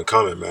were up and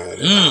coming, man.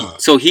 And,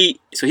 so he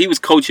was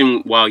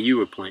coaching while you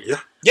were playing.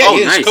 Yeah. Yeah, he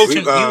was nice.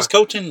 Coaching. He was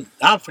coaching.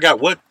 I forgot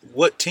what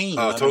team.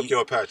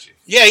 Tokyo Apache.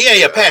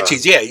 Yeah,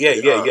 Apaches. Yeah.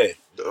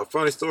 A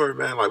funny story,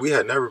 man. Like we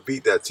had never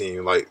beat that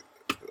team,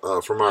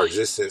 from our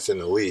existence in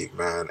the league,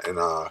 man, and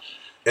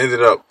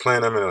ended up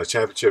playing them in a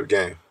championship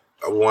game.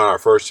 Won our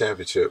first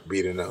championship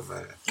beating them,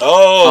 man.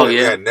 Oh, yeah. We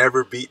had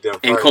never beat them.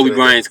 And Kobe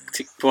Bryant's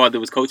father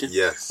was coaching?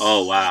 Yes.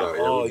 Oh, wow.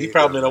 So, he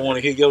probably don't want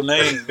to hear your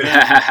name.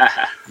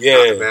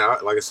 Yeah. Man,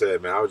 like I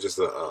said, man, I was just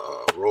a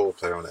role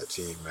player on that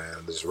team,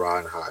 man. Just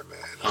riding high,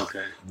 man.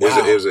 Okay.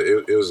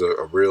 It was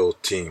a real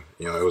team.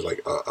 It was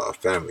like a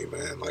family,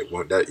 man. Like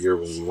that year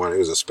when we won, it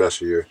was a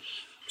special year.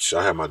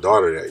 I had my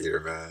daughter that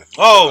year, man.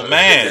 Oh,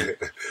 man.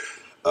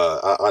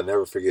 I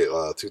never forget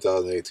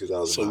 2008,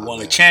 2009. So you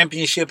won a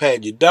championship,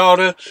 had your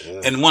daughter,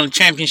 and won a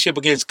championship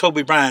against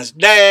Kobe Bryant's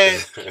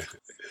dad.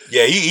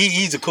 Yeah,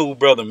 he's a cool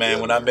brother, man.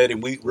 When I met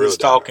him, we was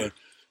talking. As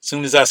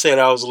soon as I said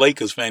I was a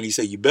Lakers fan, he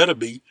said, "You better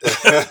be."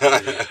 So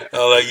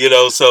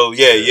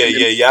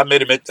I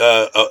met him at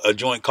a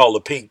joint called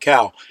the Pink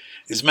Cow.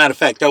 As a matter of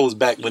fact, that was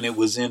back when it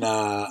was in,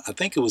 I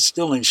think it was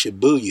still in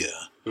Shibuya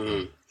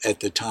at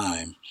the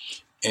time,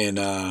 and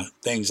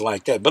things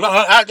like that. But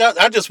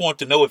I just want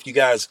to know if you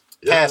guys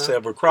pass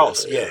ever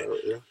cross. Yeah.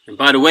 And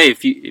by the way,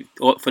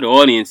 for the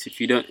audience,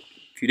 if you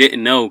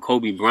didn't know,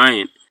 Kobe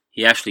Bryant,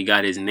 he actually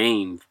got his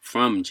name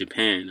from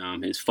Japan.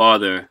 His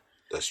father,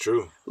 that's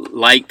true,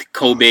 liked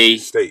Kobe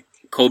steak,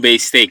 Kobe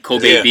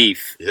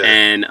beef,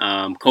 and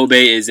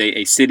Kobe is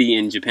a city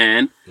in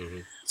Japan,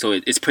 so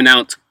it's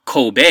pronounced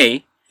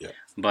Kobe. Yeah.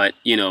 But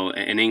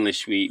in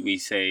English we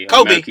say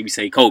Kobe. American, we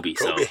say Kobe.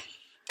 So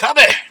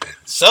Kobe,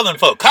 Southern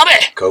folk,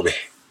 Kobe.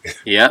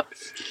 Yep.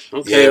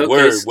 Okay. Yeah,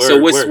 word, so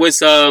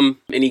what's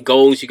any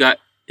goals you got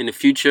in the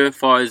future as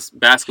far as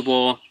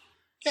basketball?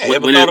 Yeah, you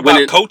ever thought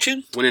about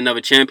coaching? Win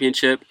another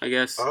championship, I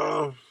guess.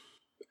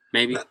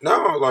 Maybe.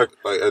 No,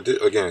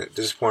 again, at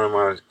this point in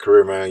my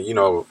career, man,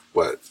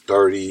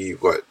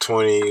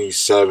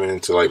 27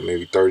 to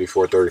maybe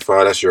 34,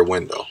 35, that's your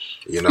window,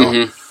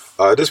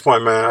 At this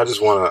point, man, I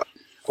just want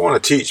to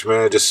teach,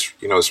 man, just,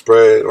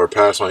 spread or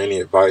pass on any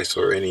advice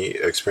or any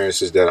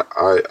experiences that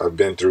I've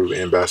been through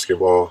in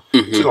basketball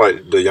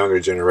to the younger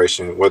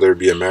generation, whether it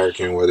be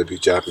American, whether it be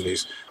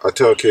Japanese. I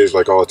tell kids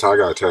all the time, I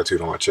got a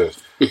tattooed on my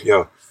chest,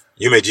 Yume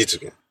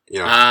Jitsugen,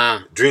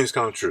 dreams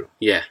come true.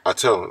 Yeah. I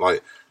tell them,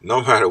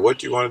 no matter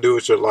what you want to do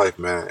with your life,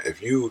 man,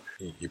 if you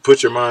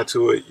put your mind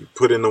to it, you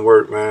put in the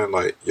work, man,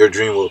 your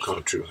dream will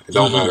come true. It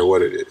don't matter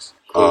what it is.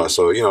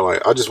 So,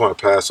 I just want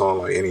to pass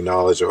on any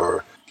knowledge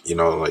or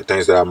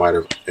things that I might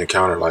have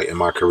encountered in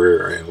my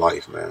career or in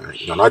life, man.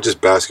 Not just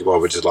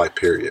basketball, but just life,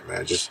 period,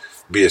 man. Just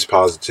be as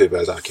positive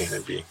as I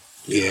can be.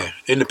 Yeah,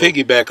 and to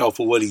piggyback off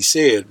of what he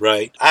said,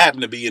 right? I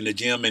happen to be in the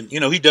gym, and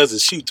he does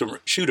his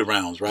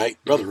shoot-arounds, right?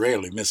 Brother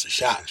rarely misses a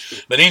shot,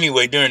 but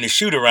anyway, during the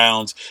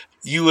shoot-arounds,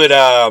 you would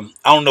I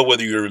don't know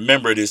whether you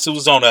remember this. It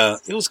was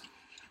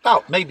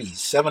about maybe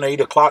 7 or 8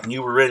 o'clock, and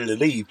you were ready to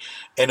leave,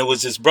 and it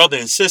was his brother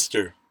and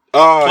sister.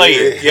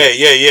 Playing.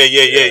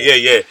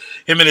 Yeah.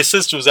 Him and his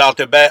sister was out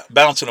there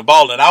bouncing the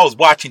ball, and I was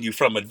watching you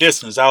from a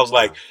distance. I was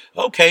like,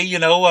 okay,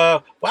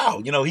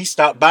 wow, he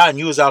stopped by, and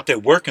you was out there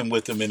working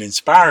with him and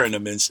inspiring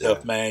him and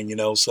stuff, man,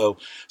 So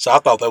I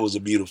thought that was a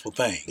beautiful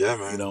thing. Yeah,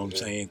 man. You know what I'm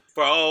saying?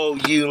 For all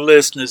you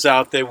listeners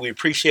out there, we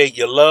appreciate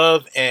your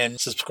love, and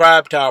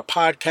subscribe to our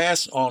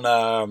podcast on,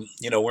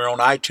 we're on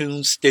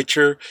iTunes,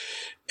 Stitcher,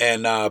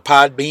 and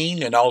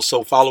Podbean, and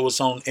also follow us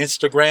on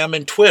Instagram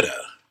and Twitter.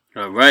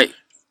 All right.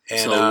 And,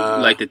 so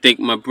I'd like to thank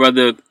my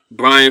brother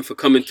Brian for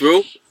coming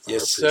through.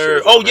 Yes,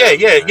 sir. Oh,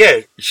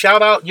 yeah.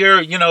 Shout out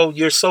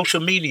your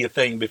social media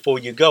thing before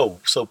you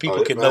go, so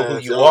people can know who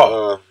you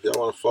are. Y'all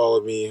want to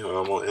follow me?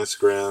 I'm on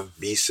Instagram,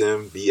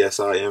 BSIM,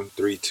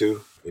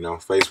 BSIM32.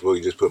 Facebook,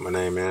 you just put my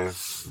name in,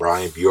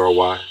 Brian,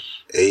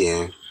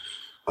 BRYAN.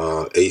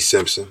 A.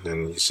 Simpson,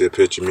 and you see a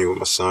picture of me with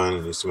my son,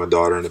 and you see my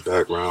daughter in the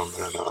background,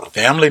 man.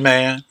 Family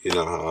man.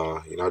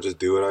 I just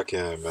do what I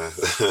can, man.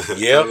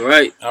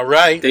 Yep. All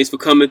right. Thanks for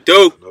coming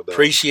through. No doubt.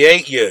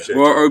 Appreciate you.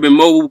 Raw Urban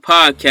Mobile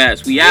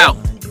Podcast. We out.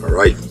 All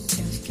right.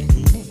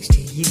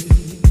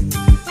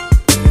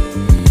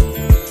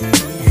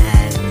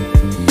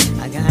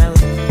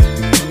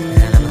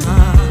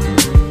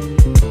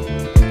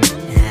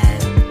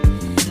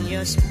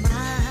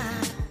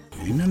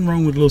 Ain't nothing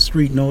wrong with a little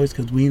street noise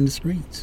because we in the streets.